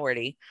token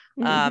minority.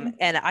 Hmm.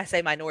 And I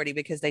say minority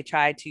because they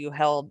tried to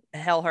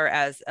hail her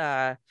as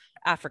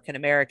African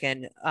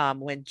American,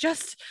 when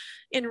just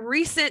in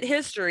recent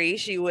history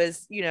she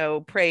was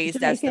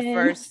praised as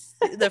Jamaican.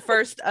 the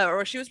first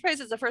or she was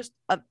praised as the first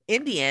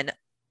Indian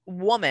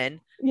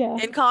woman Yeah.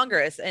 in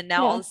Congress, and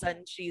now all Yeah. of a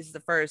sudden she's the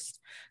first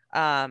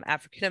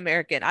African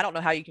American. I don't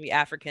know how you can be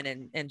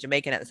African and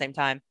Jamaican at the same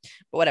time,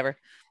 but whatever.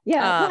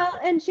 Yeah. um Well,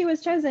 and she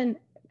was chosen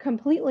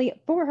completely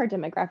for her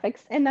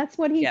demographics. And that's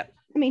what yep.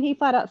 he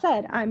flat out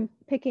said, I'm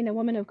picking a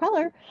woman of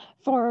color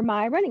for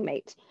my running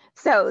mate.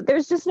 So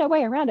there's just no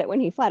way around it when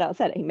he flat out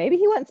said it. Maybe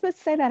he wasn't supposed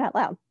to say that out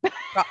loud,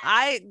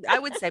 I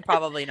would say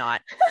probably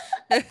not.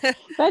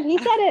 but he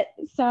said it.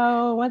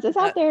 So once it's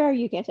out there,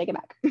 you can't take it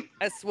back.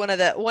 That's one of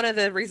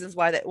the reasons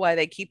why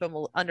they keep him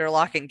under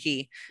lock and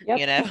key.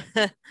 Yep.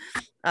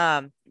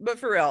 But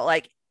for real,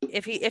 like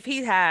if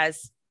he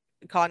has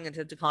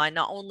cognitive decline,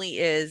 not only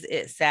is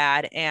it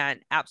sad and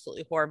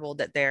absolutely horrible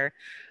that they're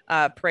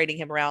parading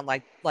him around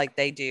like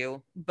they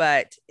do,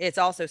 but it's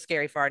also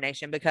scary for our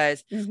nation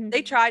because Hmm.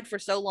 they tried for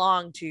so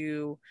long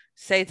to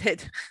say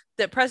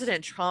that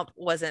President Trump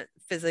wasn't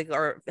physically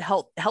or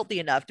healthy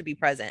enough to be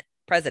president.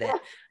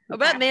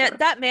 But man,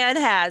 that man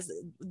has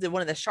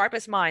one of the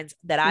sharpest minds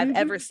that I've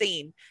ever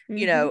seen,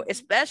 you know,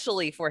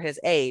 especially for his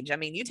age. I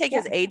mean, you take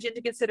his age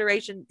into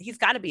consideration, he's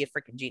got to be a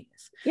freaking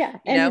genius. Yeah.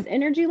 And his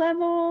energy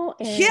level.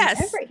 And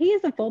he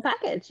is a full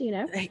package, you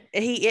know.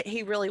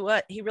 He really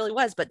was. He really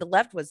was. But the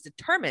left was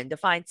determined to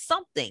find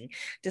something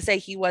to say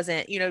he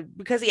wasn't, you know,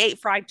 because he ate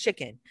fried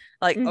chicken.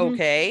 Like,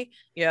 okay,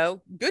 you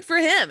know, good for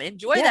him.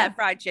 Enjoy that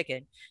fried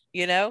chicken,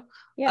 you know,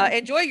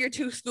 enjoy your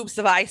 2 scoops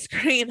of ice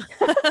cream.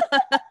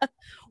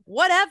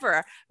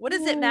 Whatever. What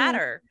does it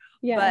matter?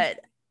 But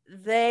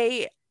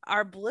they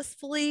are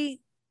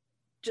blissfully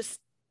just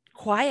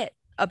quiet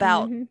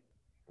about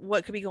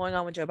what could be going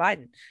on with Joe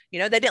Biden. You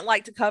know, they didn't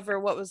like to cover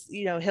what was,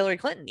 you know, Hillary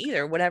Clinton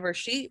either, whenever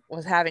she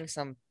was having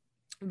some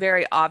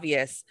very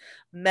obvious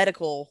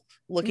medical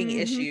looking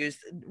issues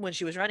when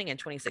she was running in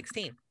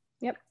 2016.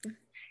 Yep.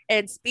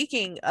 And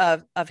speaking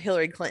of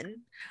Hillary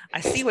Clinton,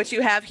 I see what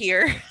you have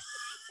here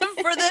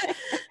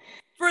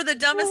for the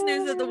dumbest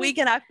news of the week.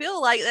 And I feel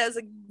like that was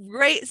a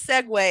great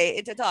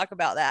segue to talk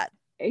about that.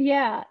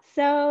 Yeah.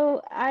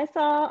 So I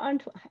saw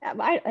on,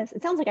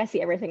 it sounds like I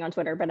see everything on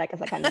Twitter, but I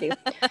guess I kind of do,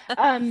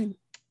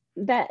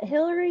 that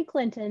Hillary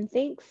Clinton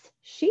thinks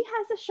she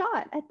has a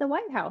shot at the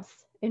White House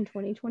in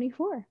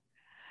 2024.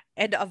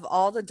 And of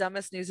all the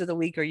dumbest news of the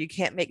week, or you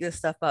can't make this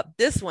stuff up,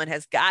 this one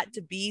has got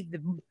to be the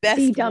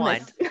best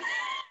one.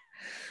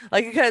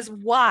 Like, because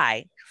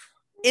why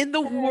in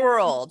the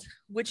world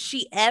would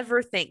she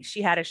ever think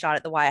she had a shot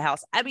at the White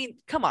House? I mean,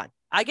 come on.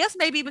 I guess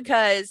maybe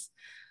because,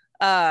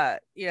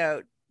 you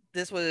know,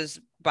 this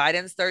was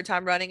Biden's 3rd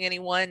time running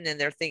anyone,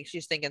 and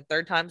she's thinking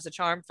 3rd time's the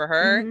charm for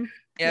her.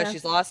 You know,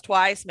 she's lost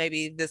twice.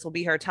 Maybe this will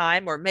be her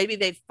time, or maybe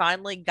they've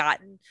finally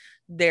gotten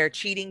their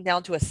cheating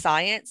down to a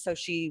science, so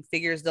she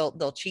figures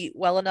they'll cheat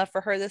well enough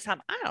for her this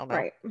time. I don't know.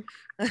 Right.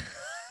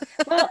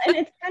 Well, and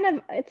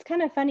it's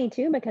kind of funny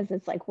too, because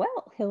it's like,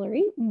 well,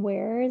 Hillary,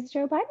 where is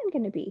Joe Biden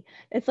going to be?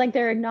 It's like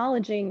they're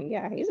acknowledging,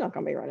 he's not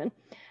going to be running.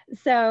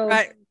 So,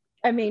 right.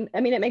 I mean,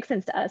 it makes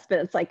sense to us, but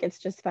it's like, it's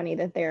just funny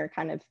that they're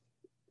kind of,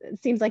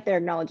 it seems like they're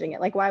acknowledging it.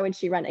 Like, why would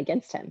she run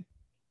against him?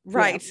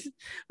 Right.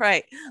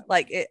 Right.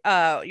 Like,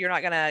 you're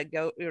not going to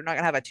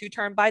have a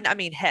 2-term Biden. I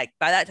mean, heck,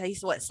 by that time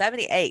he's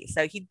 78.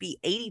 So he'd be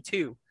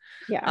 82.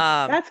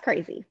 Yeah. That's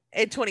crazy.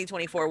 In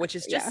 2024, which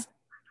is just,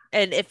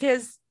 and if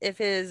his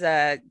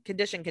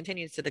condition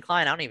continues to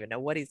decline, I don't even know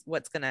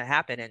what's going to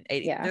happen in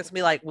 80. It's going to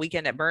be like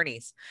Weekend at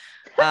Bernie's,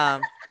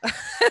 for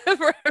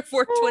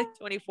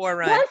 2024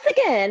 run. Once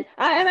again,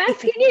 I am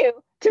asking you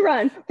to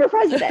run for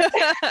president.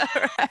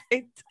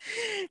 Right.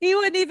 He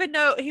wouldn't even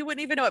know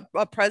what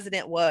a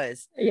president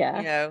was. Yeah.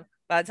 You know,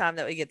 by the time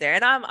that we get there.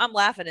 And I'm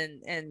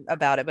laughing and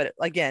about it, but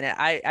again,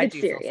 I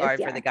do feel sorry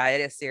for the guy.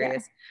 It is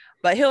serious. Yeah.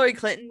 But Hillary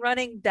Clinton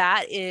running,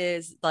 that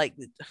is like,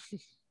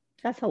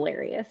 that's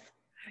hilarious.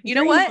 You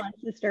know what,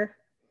 sister?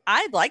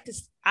 I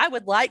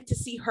would like to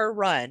see her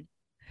run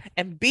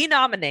and be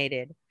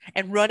nominated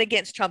and run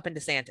against Trump and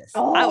DeSantis.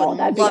 Oh, I would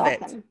love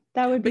awesome. It.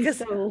 That would be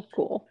so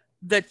cool.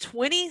 The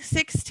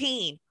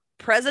 2016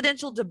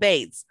 presidential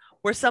debates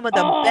were some of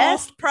the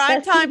best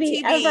primetime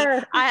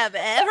TV I have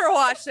ever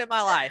watched in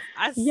my life.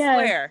 I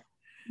swear.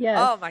 Yes.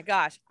 Oh my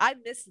gosh. I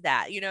missed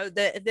that. You know,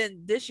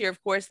 then this year,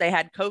 of course, they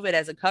had COVID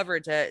as a cover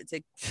to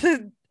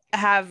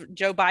have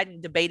Joe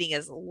Biden debating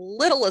as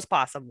little as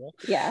possible.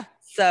 Yeah.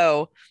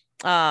 So,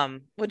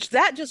 which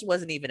that just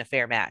wasn't even a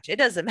fair match. It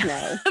doesn't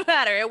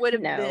matter. It would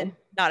have been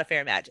not a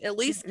fair match. At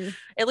least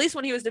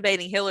when he was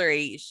debating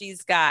Hillary,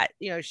 she's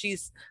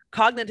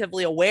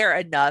cognitively aware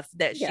enough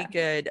that she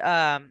could,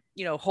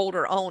 hold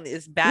her own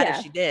as bad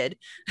as she did.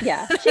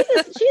 Yeah.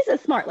 She's a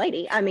smart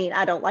lady. I mean,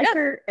 I don't like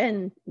her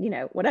and,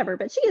 whatever,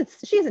 but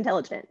she's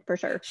intelligent for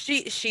sure.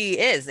 She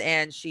is.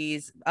 And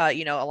she's,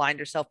 aligned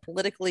herself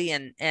politically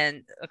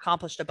and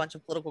accomplished a bunch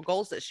of political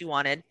goals that she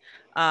wanted.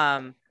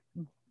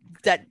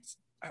 That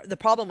the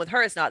problem with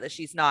her is not that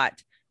she's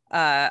not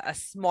a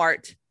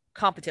smart,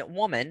 competent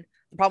woman.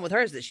 The problem with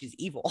her is that she's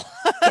evil.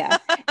 Yeah.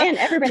 And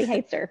everybody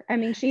hates her. I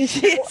mean,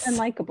 she's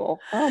unlikable.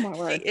 Oh my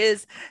word. She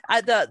is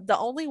the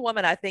only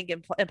woman I think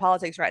in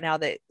politics right now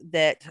that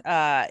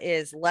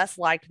is less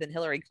liked than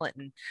Hillary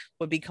Clinton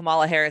would be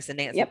Kamala Harris and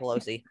Nancy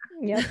Pelosi.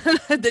 Yep.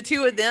 The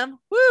two of them.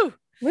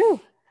 Woo.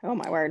 Oh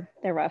my word.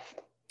 They're rough.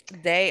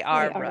 They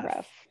are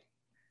rough.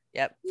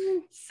 Yep.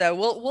 So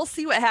we'll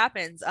see what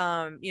happens.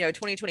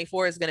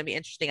 2024 is going to be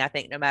interesting. I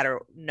think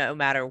no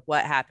matter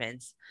what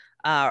happens,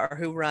 or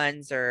who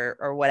runs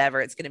or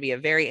whatever, it's going to be a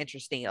very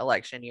interesting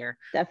election year.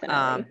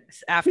 Definitely.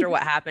 After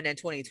what happened in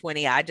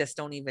 2020, I just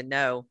don't even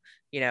know.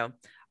 I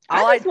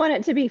just want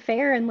it to be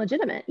fair and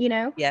legitimate.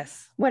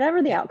 Yes.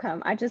 Whatever the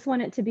outcome, I just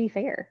want it to be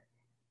fair.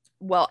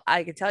 Well,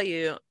 I can tell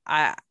you,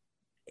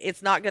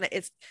 it's not gonna.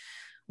 It's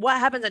what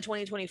happens in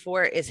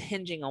 2024 is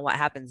hinging on what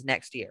happens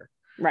next year.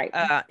 Right.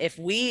 If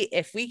we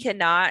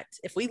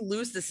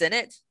lose the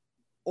Senate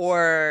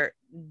or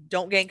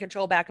don't gain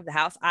control back of the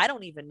House, I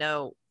don't even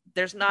know.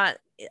 There's not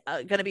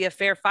going to be a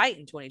fair fight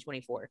in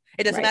 2024.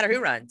 It doesn't matter who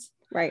runs.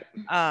 Right.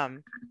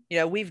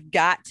 We've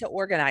got to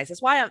organize.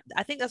 That's why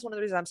I think that's one of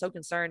the reasons I'm so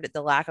concerned at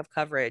the lack of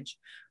coverage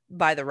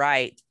by the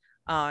right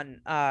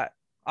on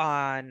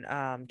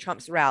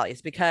Trump's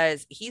rallies,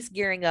 because he's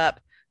gearing up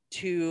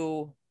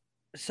to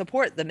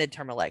support the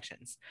midterm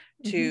elections,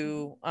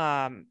 to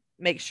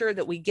make sure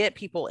that we get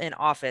people in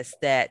office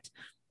that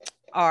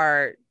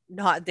are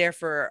not there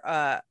for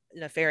a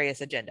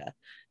nefarious agenda,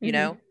 you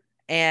know,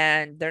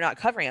 and they're not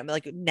covering them.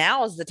 Like,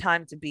 now is the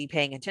time to be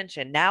paying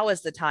attention. Now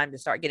is the time to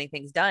start getting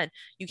things done.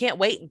 You can't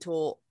wait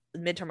until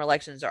midterm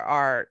elections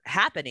are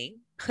happening.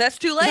 That's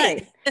too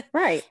late.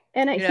 Right.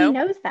 And he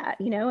knows that,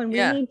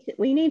 and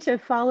we need to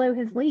follow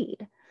his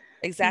lead.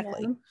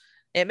 Exactly.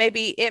 It may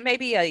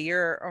be a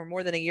year or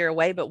more than a year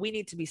away, but we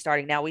need to be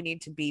starting now. We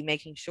need to be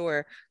making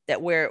sure that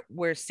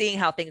we're seeing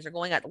how things are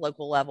going at the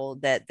local level,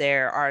 that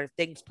there are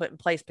things put in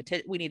place.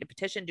 We need to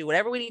petition, do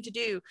whatever we need to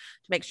do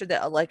to make sure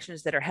that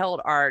elections that are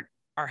held are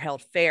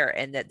held fair,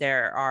 and that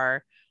there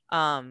are,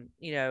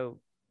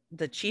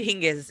 the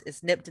cheating is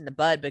nipped in the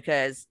bud,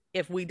 because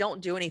if we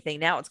don't do anything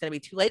now, it's going to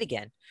be too late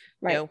again.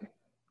 Right.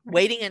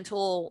 Waiting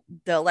until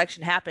the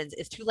election happens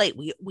is too late.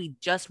 We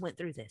just went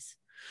through this.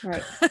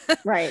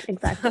 Right.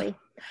 Exactly.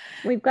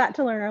 We've got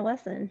to learn our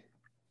lesson.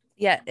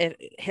 Yeah.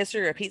 History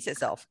repeats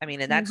itself. I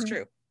mean, and that's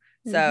true.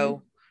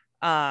 So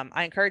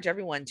I encourage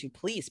everyone to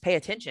please pay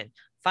attention,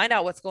 find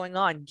out what's going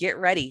on, get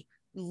ready.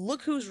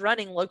 Look who's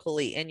running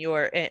locally in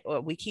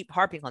we keep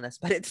harping on this,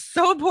 but it's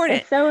so important.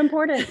 It's so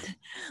important.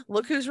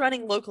 Look who's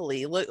running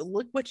locally.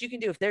 Look what you can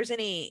do. If there's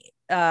any,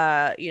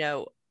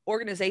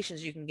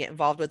 organizations you can get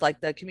involved with, like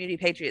the Community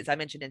Patriots I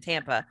mentioned in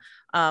Tampa.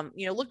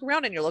 Look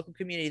around in your local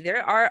community.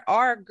 There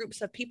are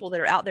groups of people that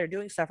are out there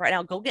doing stuff right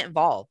now. Go get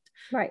involved.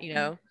 Right.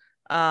 Do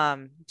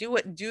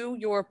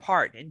your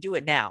part and do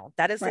it now.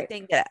 That is the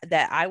thing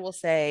that I will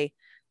say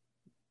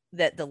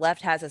that the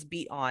left has us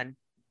beat on.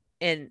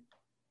 And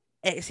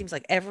it seems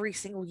like every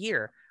single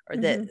year, or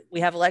that we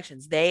have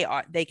elections, they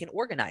can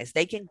organize,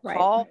 they can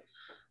call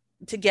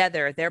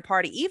together their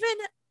party, even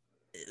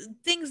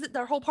things that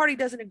their whole party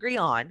doesn't agree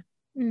on,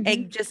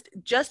 and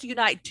just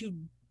unite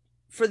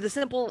for the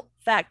simple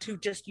fact to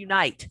just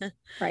unite.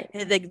 Right.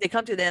 And they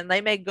come to them.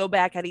 They may go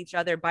back at each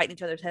other, biting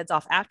each other's heads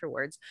off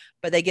afterwards,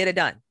 but they get it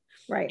done.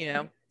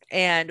 Right.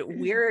 And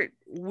we're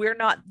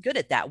not good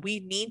at that.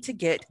 We need to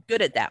get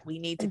good at that. We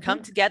need to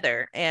come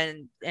together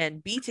and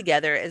be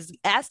together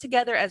as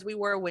together as we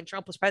were when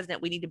Trump was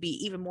president. We need to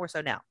be even more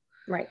so now.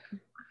 Right.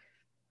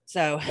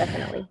 So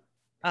definitely.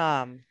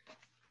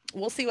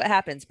 We'll see what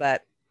happens,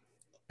 but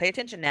pay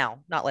attention now,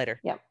 not later.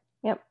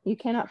 Yep. You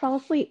cannot fall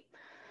asleep.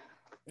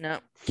 No.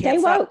 Stay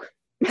woke.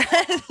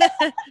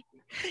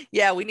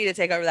 Yeah, we need to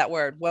take over that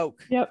word,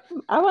 woke. Yep.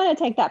 I want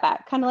to take that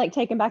back. Kind of like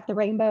taking back the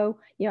rainbow.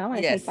 I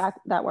want to take back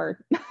that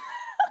word.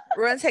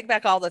 We're going to take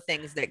back all the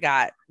things that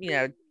got,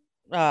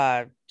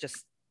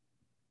 just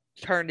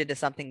turned into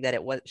something that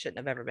it shouldn't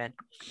have ever been.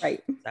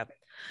 Right. So,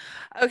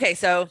 okay.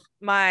 So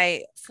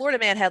my Florida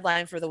Man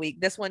headline for the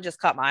week, this one just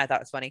caught my eye. I thought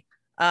it was funny.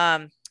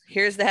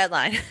 Here's the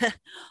headline.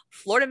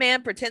 Florida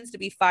man pretends to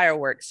be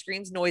fireworks,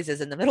 screams noises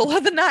in the middle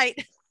of the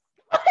night.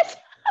 What?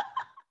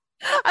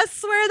 I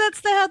swear that's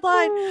the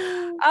headline.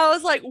 I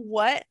was like,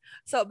 what?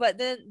 So, but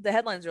then the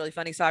headline's really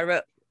funny.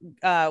 So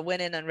I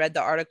went in and read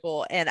the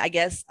article, and I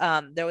guess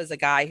there was a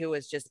guy who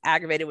was just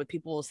aggravated with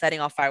people setting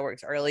off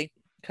fireworks early,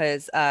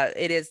 because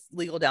it is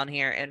legal down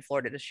here in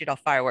Florida to shoot off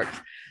fireworks.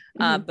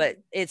 But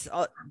it's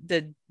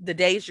the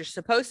days you're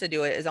supposed to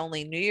do it is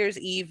only New Year's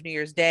Eve, New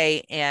Year's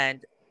Day,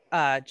 and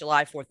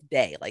July 4th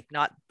day, like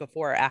not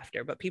before or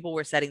after, but people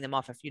were setting them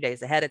off a few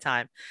days ahead of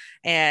time.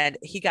 And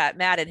he got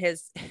mad at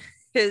his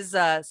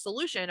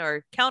solution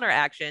or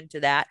counteraction to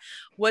that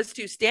was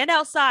to stand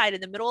outside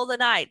in the middle of the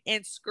night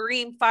and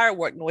scream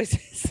firework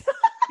noises.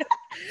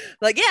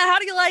 Like, yeah, how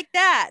do you like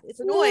that?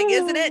 It's annoying,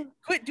 isn't it?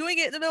 Quit doing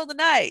it in the middle of the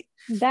night.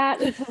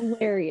 That is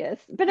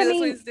hilarious. But I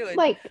mean,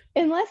 like,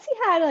 unless he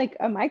had like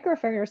a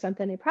microphone or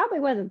something, it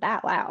probably wasn't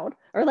that loud,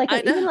 or like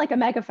even like a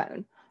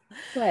megaphone.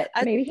 But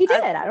maybe he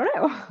did. I don't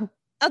know.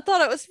 I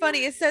thought it was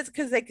funny. It says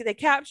because they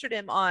captured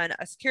him on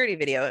a security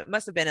video. It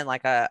must have been in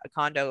like a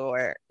condo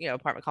or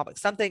apartment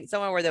complex,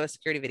 somewhere where there was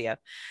security video,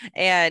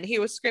 and he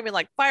was screaming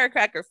like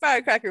firecracker,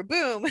 firecracker,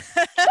 boom.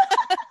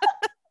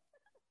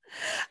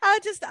 I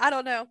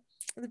don't know.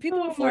 The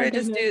people in Florida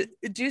just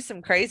do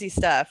some crazy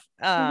stuff.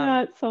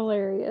 That's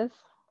hilarious.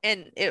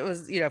 And it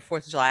was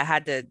 4th of July. I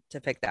had to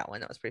pick that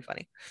one. That was pretty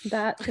funny.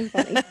 That is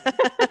funny.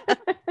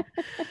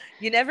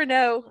 You never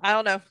know. I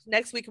don't know.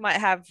 Next week we might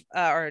have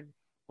or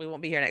we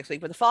won't be here next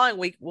week, but the following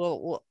week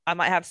I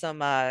might have some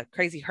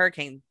crazy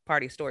hurricane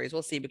party stories.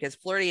 We'll see, because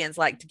Floridians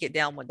like to get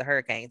down with the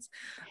hurricanes.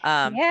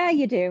 Yeah,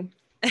 you do.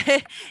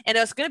 And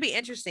it's going to be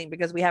interesting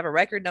because we have a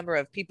record number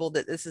of people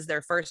that this is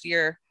their first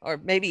year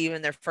or maybe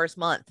even their first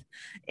month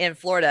in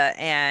Florida,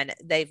 and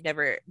they've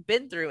never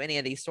been through any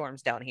of these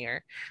storms down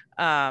here.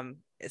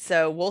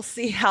 So we'll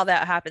see how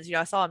that happens.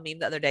 I saw a meme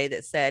the other day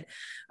that said,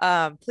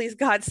 please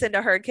God, send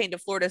a hurricane to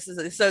Florida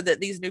so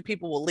that these new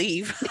people will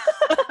leave.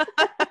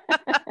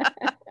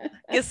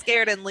 Get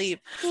scared and leave.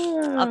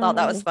 I thought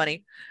that was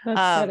funny. That's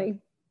funny.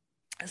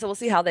 So we'll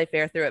see how they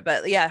fare through it.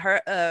 But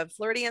yeah,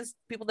 Floridians,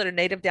 people that are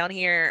native down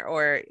here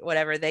or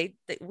whatever,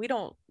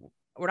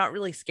 we're not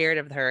really scared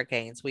of the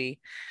hurricanes.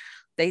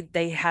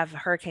 They have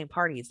hurricane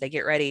parties. They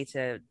get ready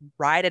to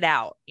ride it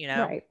out,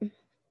 Right.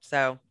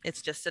 So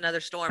it's just another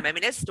storm. I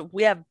mean,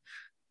 we have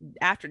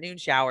afternoon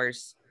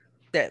showers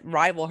that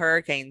rival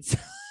hurricanes.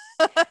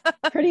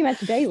 Pretty much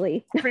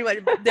daily. Pretty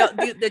much.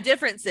 The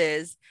difference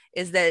is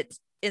that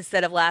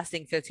instead of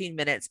lasting 15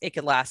 minutes, it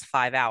can last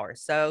 5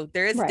 hours. So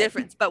there is a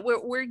difference, but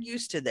we're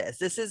used to this.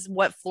 This is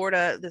what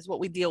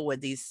we deal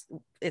with.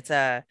 It's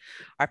our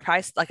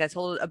price. Like I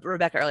told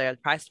Rebecca earlier, the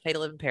price to pay to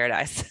live in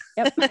paradise.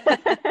 Yep.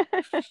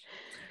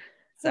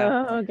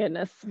 So, oh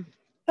goodness.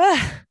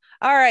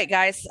 All right,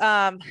 guys.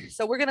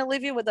 So we're gonna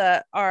leave you with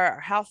our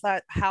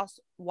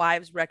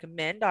housewives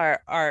recommend,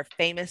 our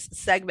famous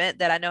segment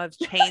that I know has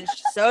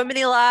changed so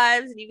many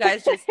lives, and you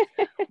guys just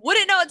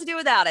wouldn't know what to do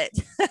without it.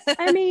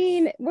 I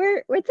mean,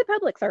 it's a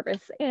public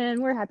service,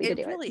 and we're happy to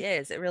do it.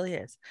 It really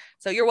is.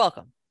 So you're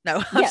welcome.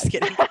 No, I'm just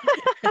kidding.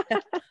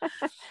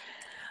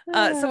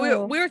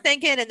 So we were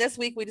thinking, and this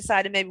week we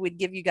decided maybe we'd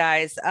give you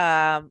guys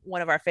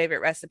one of our favorite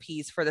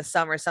recipes for the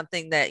summer,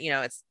 something that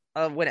it's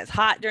when it's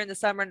hot during the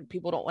summer and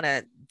people don't want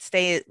to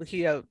stay with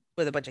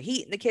with a bunch of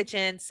heat in the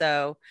kitchen.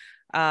 So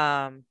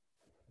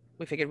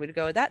we figured we'd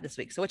go with that this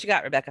week. So what you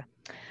got, Rebecca?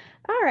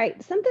 All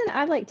right, something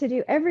I like to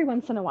do every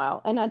once in a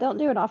while, and I don't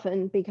do it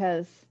often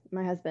because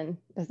my husband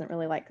doesn't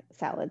really like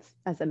salads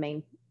as a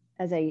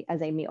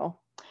meal,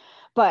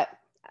 but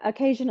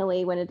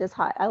occasionally when it is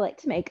hot, I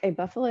like to make a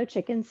buffalo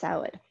chicken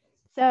salad.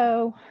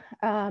 So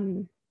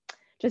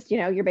just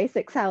your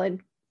basic salad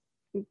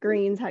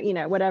greens,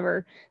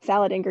 whatever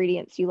salad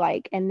ingredients you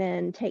like, and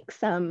then take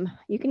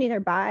you can either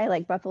buy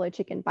like buffalo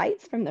chicken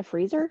bites from the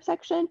freezer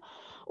section,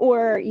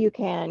 or you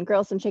can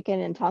grill some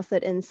chicken and toss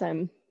it in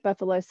some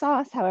buffalo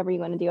sauce, however you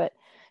want to do it.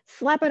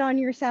 Slap it on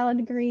your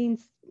salad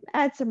greens,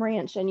 add some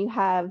ranch, and you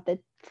have the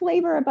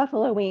flavor of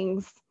buffalo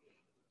wings,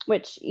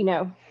 which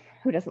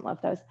who doesn't love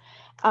those,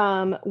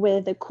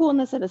 with the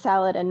coolness of a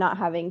salad and not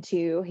having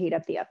to heat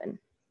up the oven.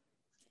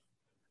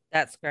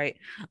 That's great.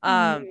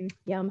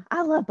 Yum.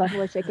 I love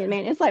buffalo chicken,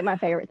 man. It's like my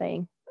favorite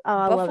thing. Oh,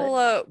 I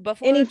love it.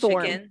 Buffalo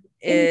chicken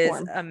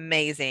is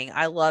amazing.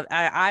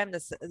 I'm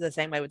the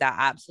same way with that.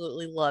 I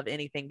absolutely love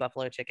anything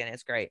buffalo chicken.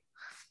 It's great.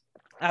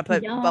 I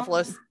put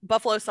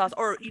buffalo sauce,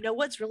 or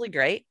what's really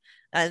great,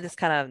 and this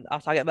kind of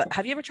I'll talk about.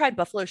 Have you ever tried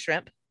buffalo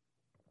shrimp?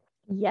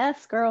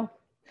 Yes, girl.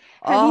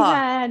 Have you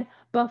had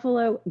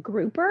buffalo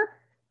grouper?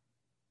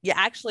 Yeah,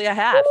 actually I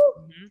have.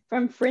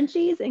 From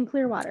Frenchie's in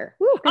Clearwater.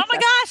 Oh my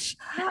gosh.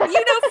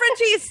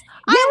 Frenchie's.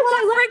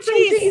 I love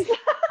Frenchie's.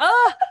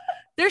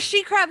 Their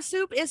she crab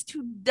soup is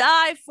to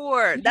die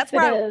for. That's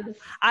why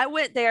I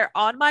went there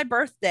on my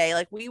birthday.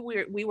 Like we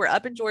were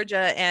up in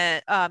Georgia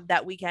and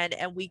that weekend,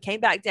 and we came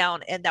back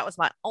down, and that was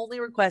my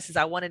only request, is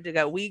I wanted to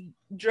go. We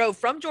drove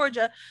from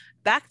Georgia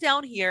back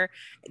down here,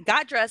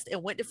 got dressed,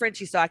 and went to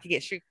Frenchie's so I could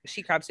get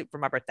she crab soup for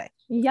my birthday.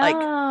 Yum.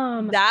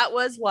 Like that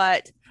was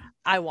what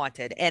I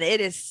wanted, and it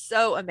is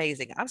so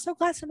amazing. I'm so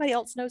glad somebody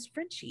else knows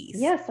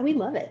Frenchie's. Yes, we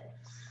love it.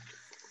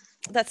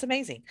 That's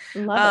amazing.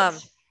 Love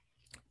it.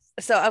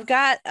 So I've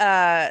got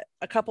a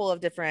couple of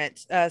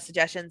different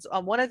suggestions.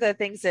 One of the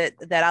things that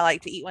I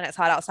like to eat when it's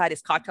hot outside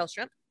is cocktail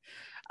shrimp.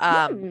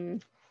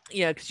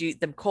 Because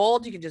them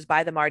cold, you can just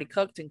buy them already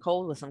cooked and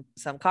cold with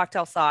some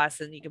cocktail sauce,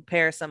 and you can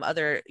pair some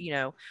other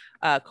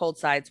cold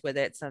sides with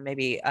it. So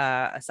maybe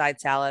a side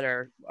salad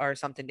or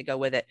something to go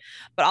with it.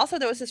 But also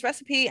there was this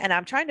recipe, and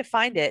I'm trying to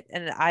find it,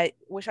 and I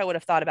wish I would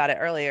have thought about it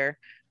earlier,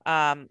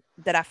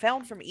 that I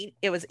found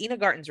it was Ina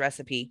Garten's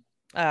recipe.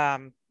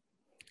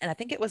 And I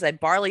think it was a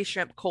barley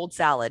shrimp cold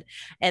salad.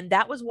 And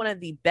that was one of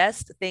the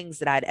best things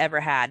that I'd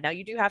ever had. Now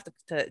you do have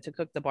to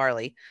cook the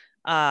barley.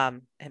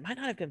 It might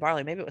not have been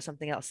barley. Maybe it was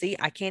something else. See,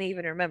 I can't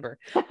even remember,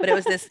 but it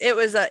was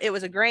it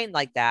was a grain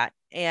like that.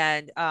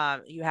 And,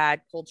 you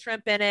had cold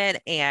shrimp in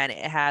it, and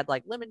it had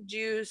like lemon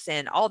juice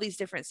and all these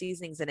different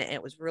seasonings in it. And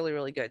it was really,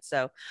 really good.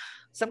 So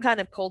some kind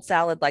of cold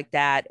salad like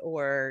that,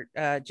 or,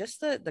 just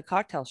the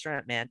cocktail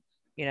shrimp, man,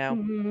 that's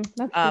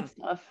good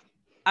stuff.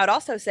 I would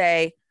also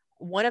say,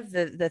 one of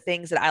the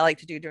things that I like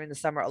to do during the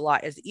summer a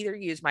lot is either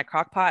use my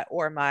crock pot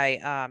or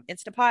my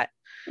Instant Pot,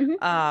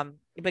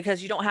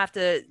 because you don't have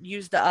to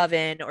use the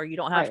oven, or you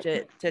don't have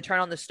to turn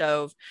on the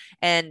stove,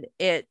 and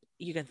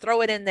you can throw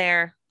it in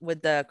there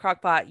with the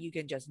crock pot. You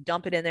can just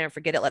dump it in there and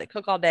forget it, let it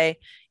cook all day.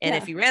 And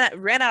if you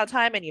ran out of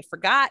time and you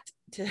forgot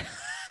to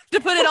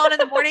put it on in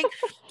the morning,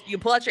 you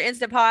pull out your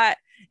Instant Pot,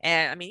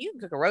 and I mean, you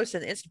can cook a roast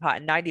in the Instant Pot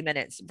in 90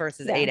 minutes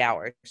versus 8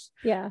 hours.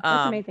 Yeah,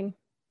 that's amazing.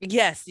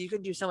 Yes, you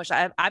can do so much.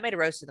 I made a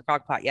roast in the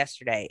crock pot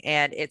yesterday,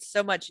 and it's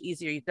so much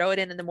easier. You throw it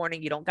in the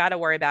morning. You don't got to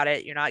worry about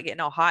it. You're not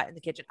getting all hot in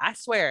the kitchen. I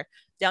swear,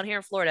 down here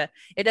in Florida,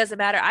 it doesn't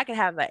matter. I can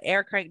have the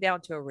air cranked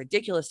down to a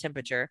ridiculous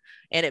temperature,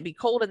 and it'd be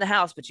cold in the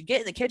house, but you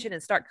get in the kitchen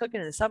and start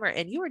cooking in the summer,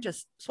 and you are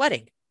just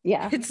sweating.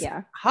 Yeah. It's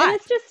hot. And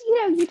it's just,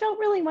 you don't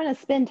really want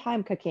to spend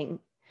time cooking.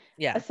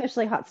 Yeah.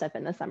 Especially hot stuff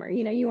in the summer.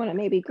 You want to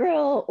maybe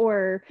grill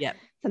or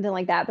something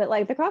like that. But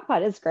like the crock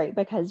pot is great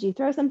because you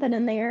throw something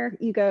in there,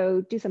 you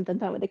go do something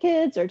fun with the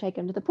kids or take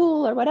them to the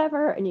pool or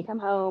whatever, and you come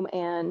home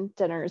and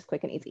dinner is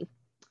quick and easy.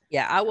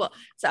 Yeah, I will.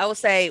 So I will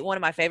say one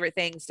of my favorite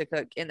things to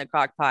cook in the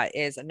crock pot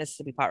is a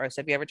Mississippi pot roast.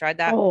 Have you ever tried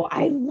that? Oh,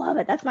 I love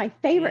it. That's my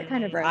favorite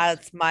kind of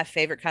roast. It's my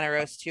favorite kind of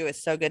roast too.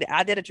 It's so good.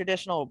 I did a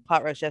traditional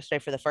pot roast yesterday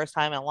for the first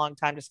time in a long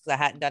time, just because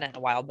I hadn't done it in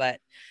a while. But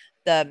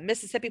the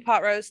Mississippi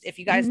pot roast, if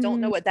you guys don't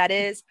know what that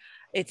is,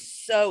 it's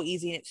so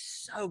easy and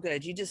it's so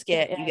good. You just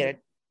get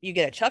you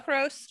get a chuck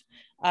roast,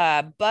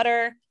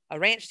 butter, a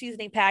ranch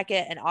seasoning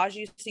packet, an au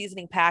jus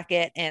seasoning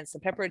packet, and some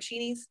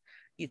pepperoncinis.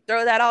 You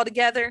throw that all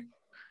together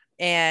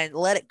and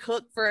let it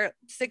cook for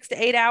 6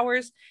 to 8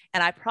 hours.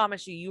 And I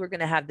promise you, you are going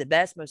to have the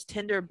best, most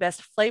tender,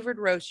 best flavored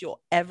roast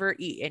you'll ever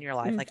eat in your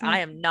life. Like, I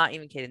am not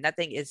even kidding. That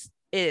thing is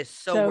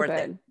so worth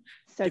it.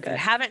 So if you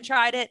haven't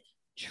tried it,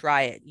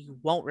 try it. You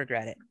won't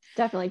regret it.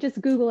 Definitely.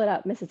 Just Google it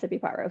up, Mississippi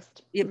pot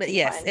roast.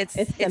 Yes, it's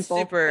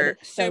simple,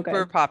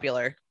 super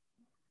popular.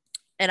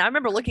 And I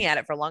remember looking at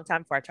it for a long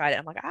time before I tried it.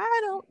 I'm like,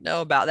 I don't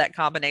know about that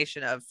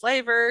combination of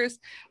flavors,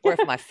 or if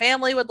my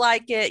family would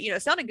like it.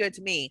 It sounded good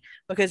to me,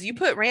 because you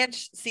put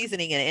ranch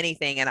seasoning in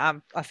anything and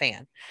I'm a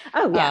fan.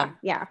 Oh yeah.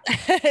 Yeah.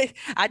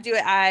 I do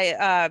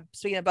it.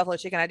 Speaking of buffalo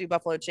chicken, I do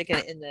buffalo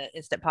chicken in the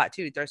Instant Pot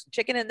too. Throw some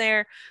chicken in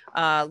there,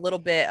 a little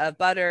bit of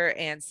butter,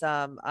 and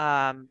some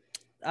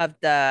of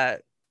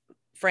the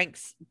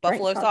Frank's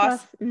buffalo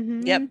sauce.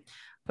 Mm-hmm. Yep.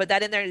 Put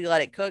that in there. You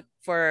let it cook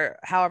for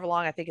however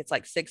long. I think it's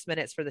like 6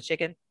 minutes for the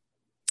chicken.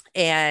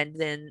 And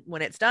then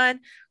when it's done,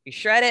 you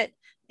shred it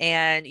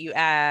and you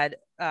add,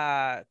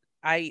 I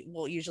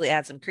will usually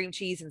add some cream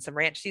cheese and some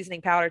ranch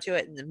seasoning powder to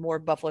it, and then more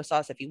buffalo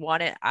sauce if you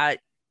want it. I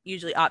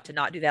usually opt to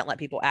not do that and let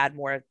people add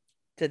more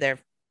to their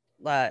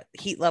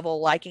heat level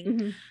liking.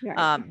 Mm-hmm.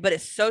 Right. But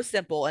it's so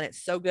simple and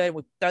it's so good.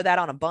 We throw that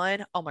on a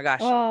bun. Oh my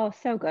gosh. Oh,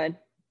 so good.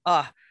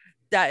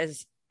 That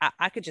is,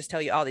 I could just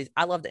tell you all these.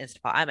 I love the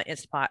Instant Pot. I'm an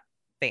Instant Pot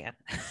fan.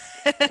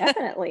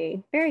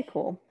 Definitely. Very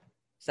cool.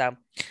 So,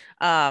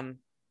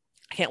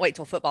 I can't wait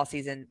till football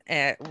season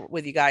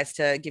with you guys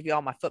to give you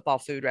all my football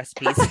food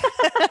recipes.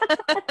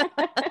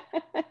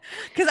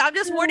 Because I'm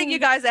just warning you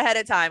guys ahead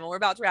of time, and we're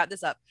about to wrap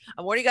this up.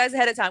 I'm warning you guys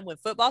ahead of time, when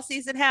football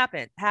season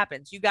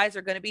happens, you guys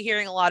are going to be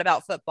hearing a lot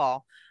about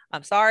football.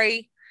 I'm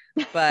sorry,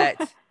 but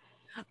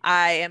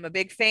I am a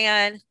big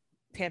fan.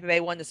 Tampa Bay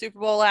won the Super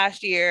Bowl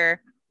last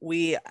year.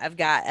 We have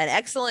got an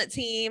excellent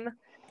team,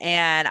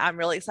 and I'm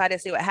really excited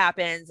to see what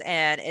happens.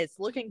 And it's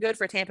looking good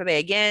for Tampa Bay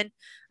again.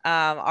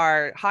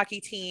 Our hockey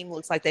team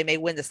looks like they may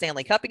win the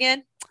Stanley Cup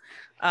again.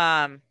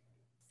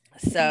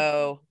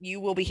 So you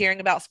will be hearing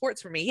about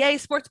sports from me. Yay,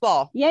 sports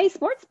ball. Yay,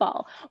 sports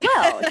ball.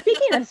 Well,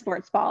 speaking of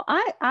sports ball,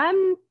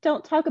 I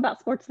don't talk about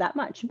sports that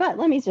much, but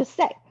let me just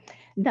say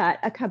that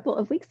a couple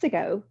of weeks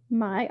ago,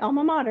 my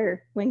alma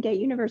mater, Wingate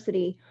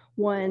University,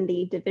 won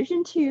the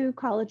Division II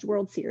College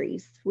World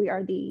Series. We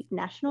are the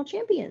national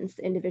champions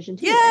in Division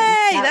II.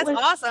 Yay, that's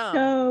awesome.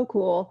 So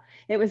cool.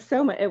 It was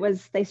so much.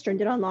 They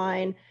streamed it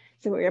online,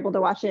 so we were able to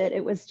watch it.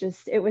 It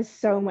was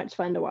so much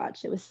fun to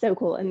watch. It was so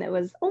cool. And it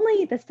was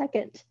only the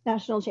second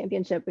national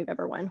championship we've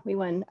ever won. We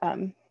won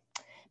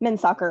men's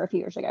soccer a few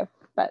years ago,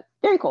 but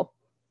very cool.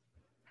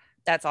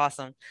 That's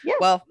awesome. Yeah.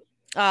 Well,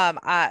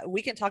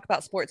 we can talk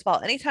about sports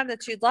ball anytime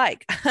that you'd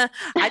like.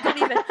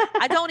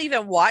 I don't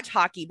even watch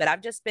hockey, but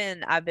I've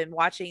been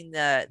watching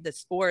the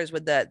scores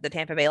with the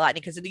Tampa Bay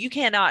Lightning, because you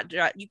cannot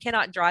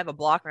drive a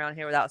block around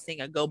here without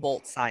seeing a Go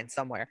Bolts sign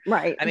somewhere.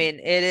 Right. I mean,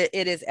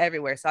 it is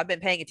everywhere. So I've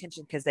been paying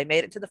attention, because they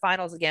made it to the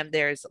finals again.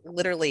 There's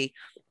literally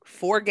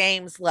 4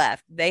 games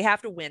left. They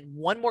have to win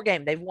one more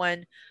game. They've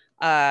won,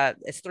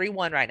 it's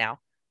 3-1 right now.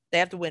 They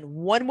have to win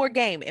one more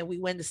game, and we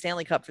win the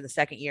Stanley Cup for the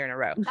second year in a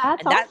row.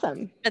 That's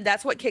awesome. And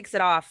that's what kicks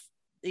it off.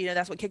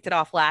 That's what kicked it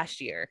off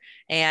last year.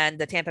 And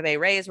the Tampa Bay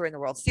Rays were in the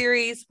World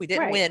Series. We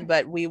didn't win,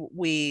 but we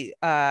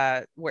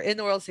were in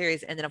the World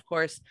Series. And then, of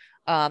course,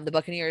 the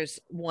Buccaneers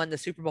won the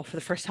Super Bowl for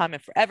the first time in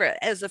forever.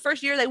 It was the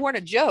first year they weren't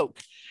a joke.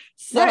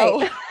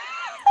 So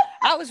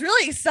I was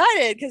really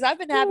excited, because I've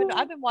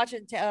been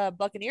watching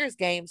Buccaneers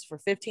games for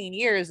 15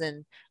 years,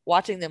 and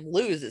watching them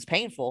lose is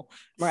painful.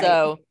 Right.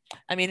 So,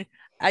 I mean,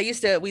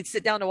 we'd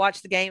sit down to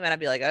watch the game, and I'd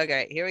be like,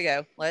 okay, here we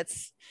go.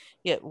 Let's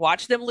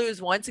watch them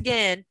lose once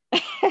again.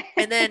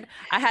 And then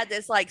I had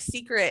this like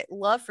secret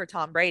love for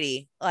Tom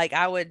Brady. Like,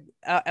 I would,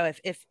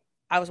 if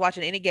I was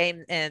watching any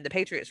game and the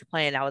Patriots were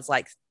playing, I was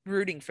like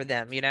rooting for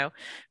them,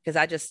 because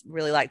I just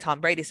really like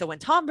Tom Brady. So when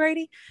Tom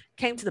Brady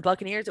came to the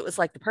Buccaneers, it was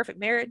like the perfect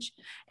marriage.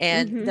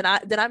 And then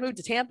I moved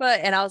to Tampa,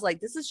 and I was like,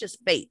 this is just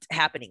fate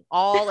happening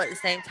all at the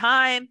same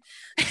time.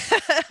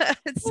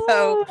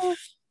 So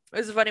it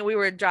was funny. We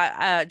were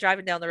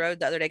driving down the road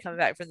the other day, coming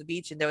back from the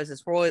beach, and there was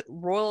this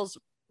Rolls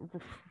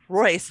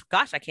Royce.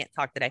 Gosh, I can't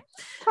talk today.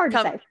 Hard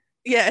to say.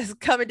 Yes,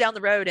 coming down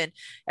the road, and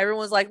everyone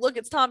was like, "Look,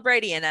 it's Tom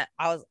Brady!" And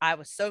I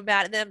was so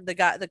mad at them.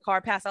 The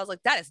car passed. I was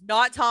like, "That is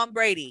not Tom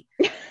Brady."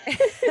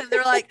 And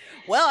they're like,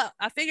 "Well,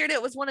 I figured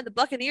it was one of the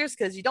Buccaneers,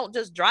 because you don't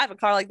just drive a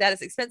car like that.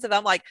 It's expensive."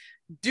 I'm like,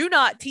 "Do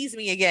not tease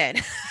me again."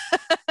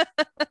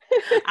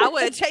 I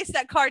would have chased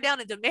that car down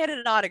and demanded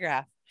an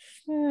autograph.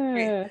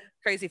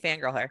 Crazy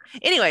fangirl here.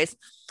 Anyways,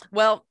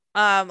 well,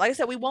 like I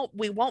said, we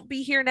won't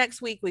be here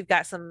next week. We've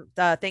got some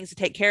things to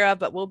take care of,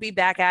 but we'll be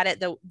back at it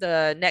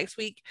the next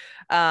week.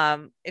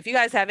 If you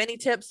guys have any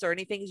tips or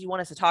any things you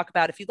want us to talk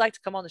about, if you'd like to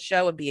come on the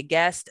show and be a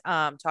guest,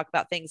 talk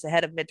about things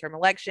ahead of midterm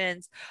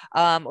elections,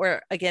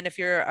 or again, if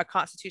you're a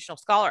constitutional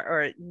scholar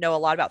or know a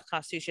lot about the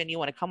Constitution, you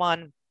want to come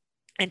on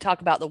and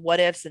talk about the what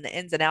ifs and the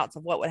ins and outs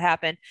of what would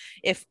happen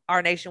if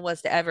our nation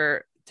was to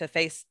ever to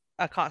face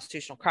a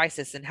constitutional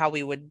crisis and how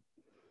we would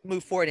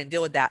move forward and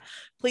deal with that,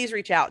 please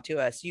reach out to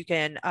us. You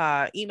can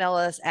email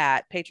us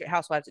at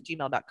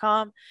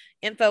patriothousewives@gmail.com,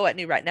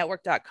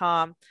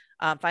 info@newrightnetwork.com.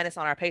 Find us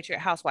on our Patriot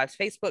Housewives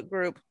Facebook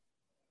group,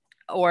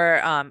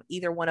 or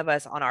either one of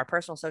us on our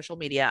personal social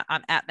media.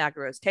 I'm at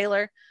Maggie Rose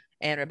Taylor,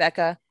 and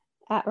Rebecca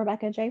at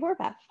Rebecca J.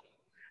 Horvath.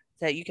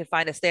 So you can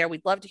find us there.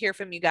 We'd love to hear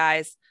from you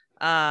guys.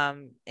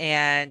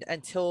 And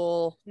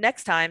until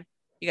next time,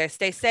 you guys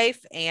stay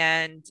safe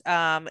and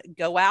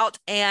go out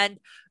and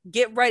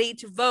get ready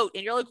to vote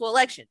in your local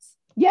elections.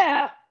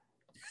 Yeah.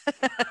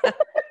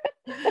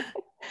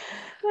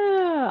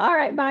 All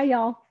right. Bye,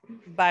 y'all.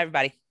 Bye,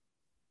 everybody.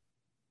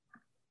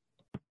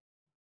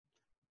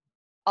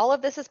 All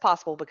of this is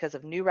possible because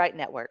of New Right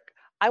Network.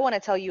 I want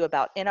to tell you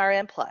about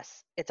NRN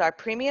Plus. It's our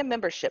premium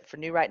membership for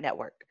New Right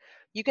Network.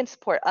 You can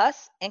support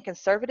us and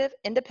conservative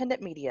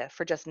independent media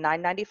for just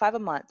 $9.95 a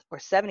month or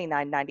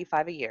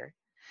 $79.95 a year.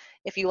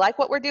 If you like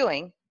what we're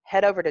doing,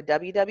 head over to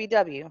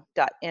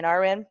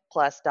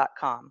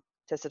www.nrnplus.com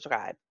to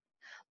subscribe.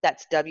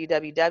 That's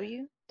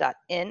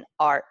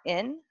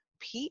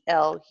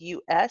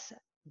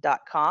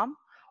www.nrnplus.com,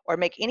 or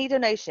make any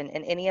donation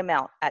in any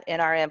amount at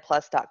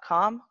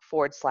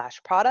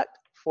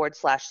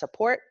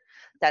nrnplus.com/product/support.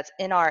 That's